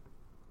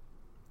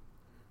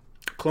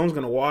 Clone's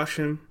going to wash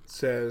him,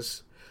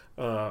 says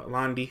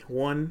Londi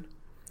 1.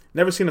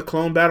 Never seen a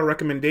Clone battle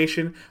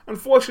recommendation.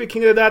 Unfortunately,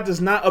 King of the Dot does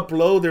not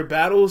upload their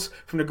battles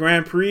from the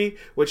Grand Prix,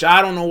 which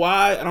I don't know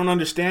why. I don't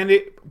understand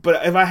it.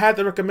 But if I had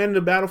to recommend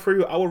a battle for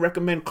you, I would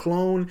recommend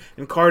Clone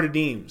and Carter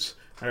Deems.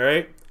 All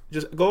right?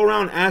 Just go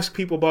around and ask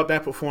people about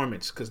that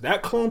performance. Because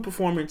that Clone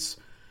performance,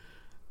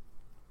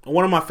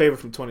 one of my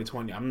favorites from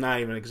 2020. I'm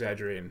not even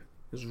exaggerating.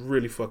 It was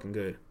really fucking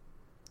good.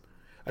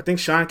 I think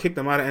Sean kicked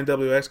them out of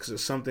NWX because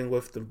it's something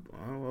with the...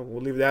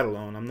 we'll leave that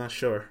alone. I'm not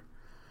sure.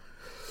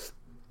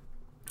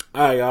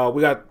 All right, y'all.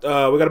 We got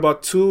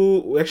about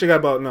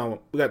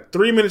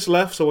 3 minutes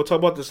left, so we'll talk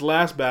about this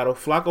last battle.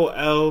 Flacco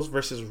Els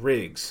versus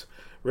Riggs.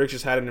 Riggs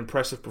just had an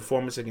impressive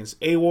performance against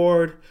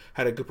A-Ward,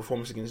 had a good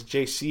performance against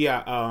JC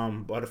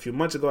about a few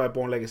months ago at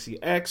Born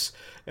Legacy X.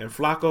 And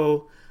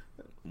Flacco,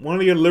 one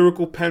of your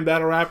lyrical pen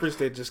battle rappers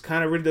that just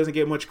kind of really doesn't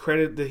get much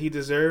credit that he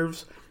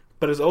deserves,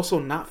 but is also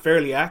not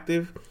fairly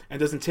active and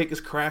doesn't take his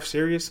craft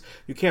serious.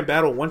 You can't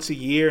battle once a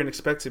year and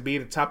expect to be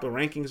in the top of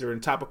rankings or in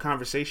top of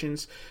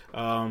conversations.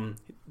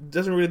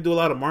 Doesn't really do a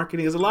lot of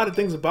marketing. There's a lot of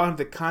things about him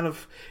that kind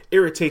of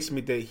irritates me,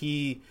 that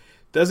he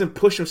doesn't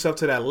push himself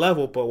to that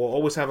level, but will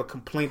always have a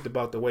complaint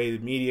about the way the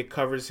media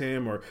covers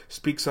him or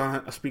speaks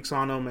on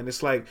him. And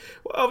it's like,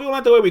 well, if you don't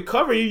like the way we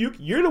cover you,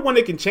 you're the one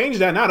that can change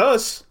that, not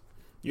us.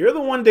 You're the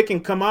one that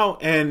can come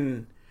out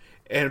and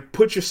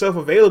put yourself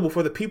available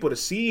for the people to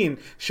see and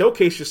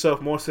showcase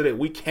yourself more so that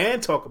we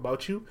can talk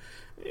about you.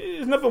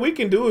 There's nothing we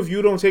can do if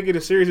you don't take it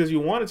as serious as you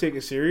want to take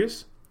it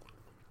serious.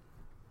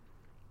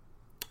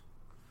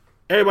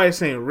 Everybody's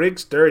saying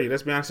Riggs 30.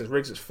 Let's be honest,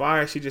 Riggs is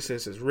fire. She just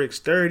says it's Riggs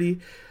 30.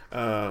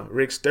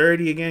 Riggs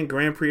 30 again.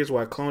 Grand Prix is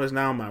why Clone is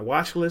now on my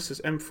watch list.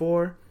 Is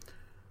M4.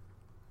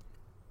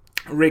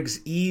 Riggs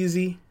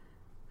easy.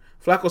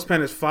 Flacco's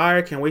pen is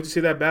fire. Can't wait to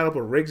see that battle,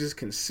 but Riggs is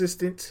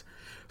consistent.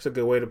 It's a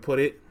good way to put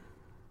it.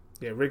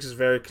 Yeah, Riggs is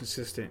very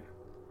consistent.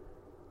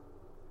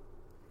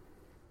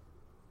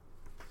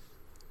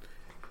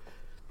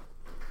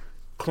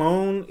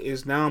 Clone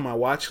is now on my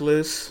watch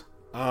list.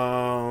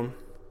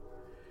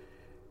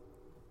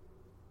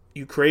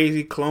 You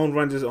crazy. Clone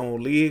runs his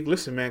own league.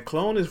 Listen, man,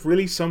 Clone is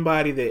really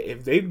somebody that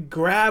if they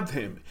grabbed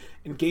him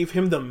and gave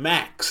him the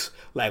max,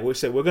 like we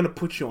said, we're going to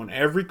put you on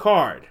every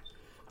card.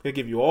 They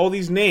give you all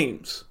these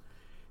names.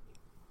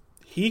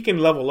 He can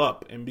level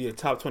up and be a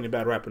top 20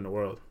 battle rapper in the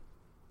world.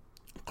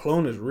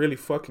 Clone is really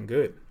fucking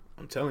good.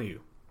 I'm telling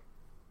you.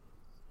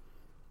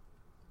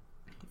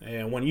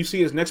 And when you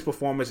see his next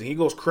performance and he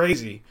goes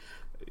crazy,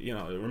 you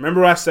know,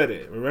 remember I said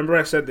it. Remember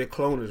I said that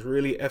Clone is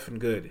really effing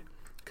good.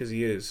 Because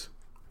he is.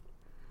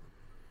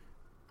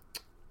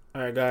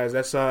 Alright, guys.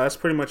 That's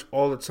pretty much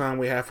all the time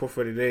we have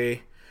for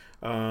today.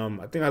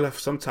 I think I left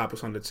some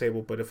topics on the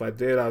table, but if I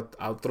did,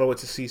 I'll throw it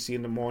to CC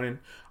in the morning.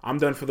 I'm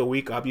done for the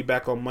week. I'll be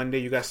back on Monday.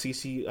 You got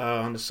CC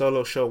on the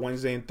solo show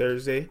Wednesday and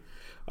Thursday.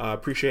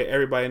 Appreciate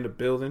everybody in the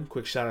building.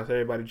 Quick shout out to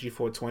everybody.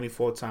 G420,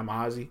 full-time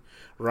Ozzy.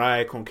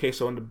 Rye,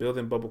 Conqueso in the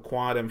building. Bubble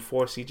Quad, M4,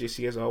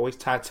 CJC as always.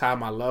 Ty,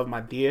 my love, my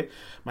dearest.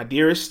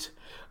 09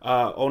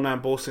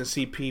 Bolson,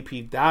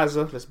 CPP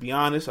Daza. Let's be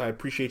honest. I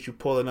appreciate you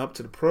pulling up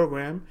to the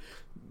program.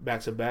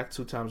 Back to back,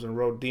 2 times in a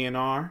row.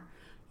 DNR.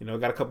 You know,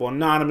 got a couple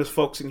anonymous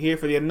folks in here.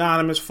 For the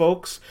anonymous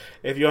folks,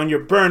 if you're on your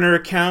burner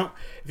account,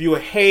 if you're a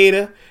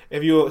hater,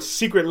 if you're a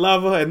secret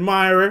lover,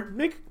 admirer,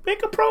 make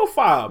a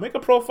profile. Make a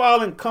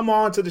profile and come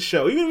on to the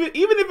show. Even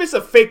if it's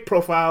a fake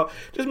profile,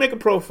 just make a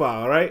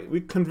profile, all right?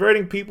 We're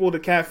converting people to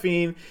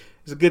caffeine.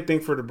 It's a good thing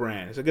for the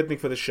brand. It's a good thing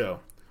for the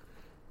show.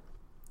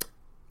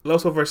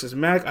 Loso versus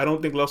Mac. I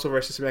don't think Loso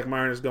versus Mac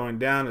Myron is going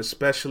down,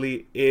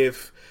 especially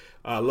if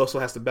Loso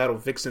has to battle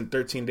Vixen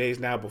 13 days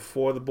now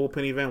before the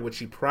bullpen event, which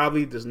he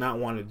probably does not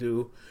want to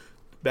do.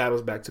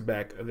 Battles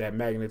back-to-back of that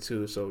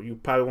magnitude. So you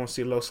probably won't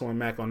see Loso and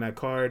Mac on that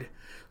card.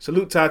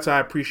 Salute, Tata. I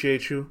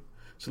appreciate you.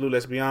 Salute,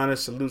 let's be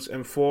honest. Salutes,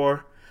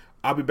 M4.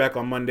 I'll be back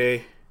on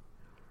Monday.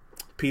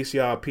 Peace,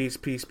 y'all. Peace,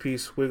 peace,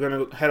 peace. We're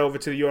going to head over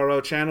to the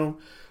URL channel.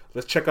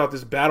 Let's check out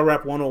this Battle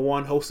Rap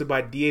 101 hosted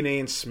by DNA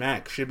and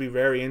Smack. Should be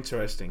very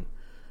interesting.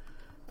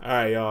 All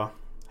right, y'all.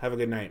 Have a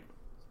good night.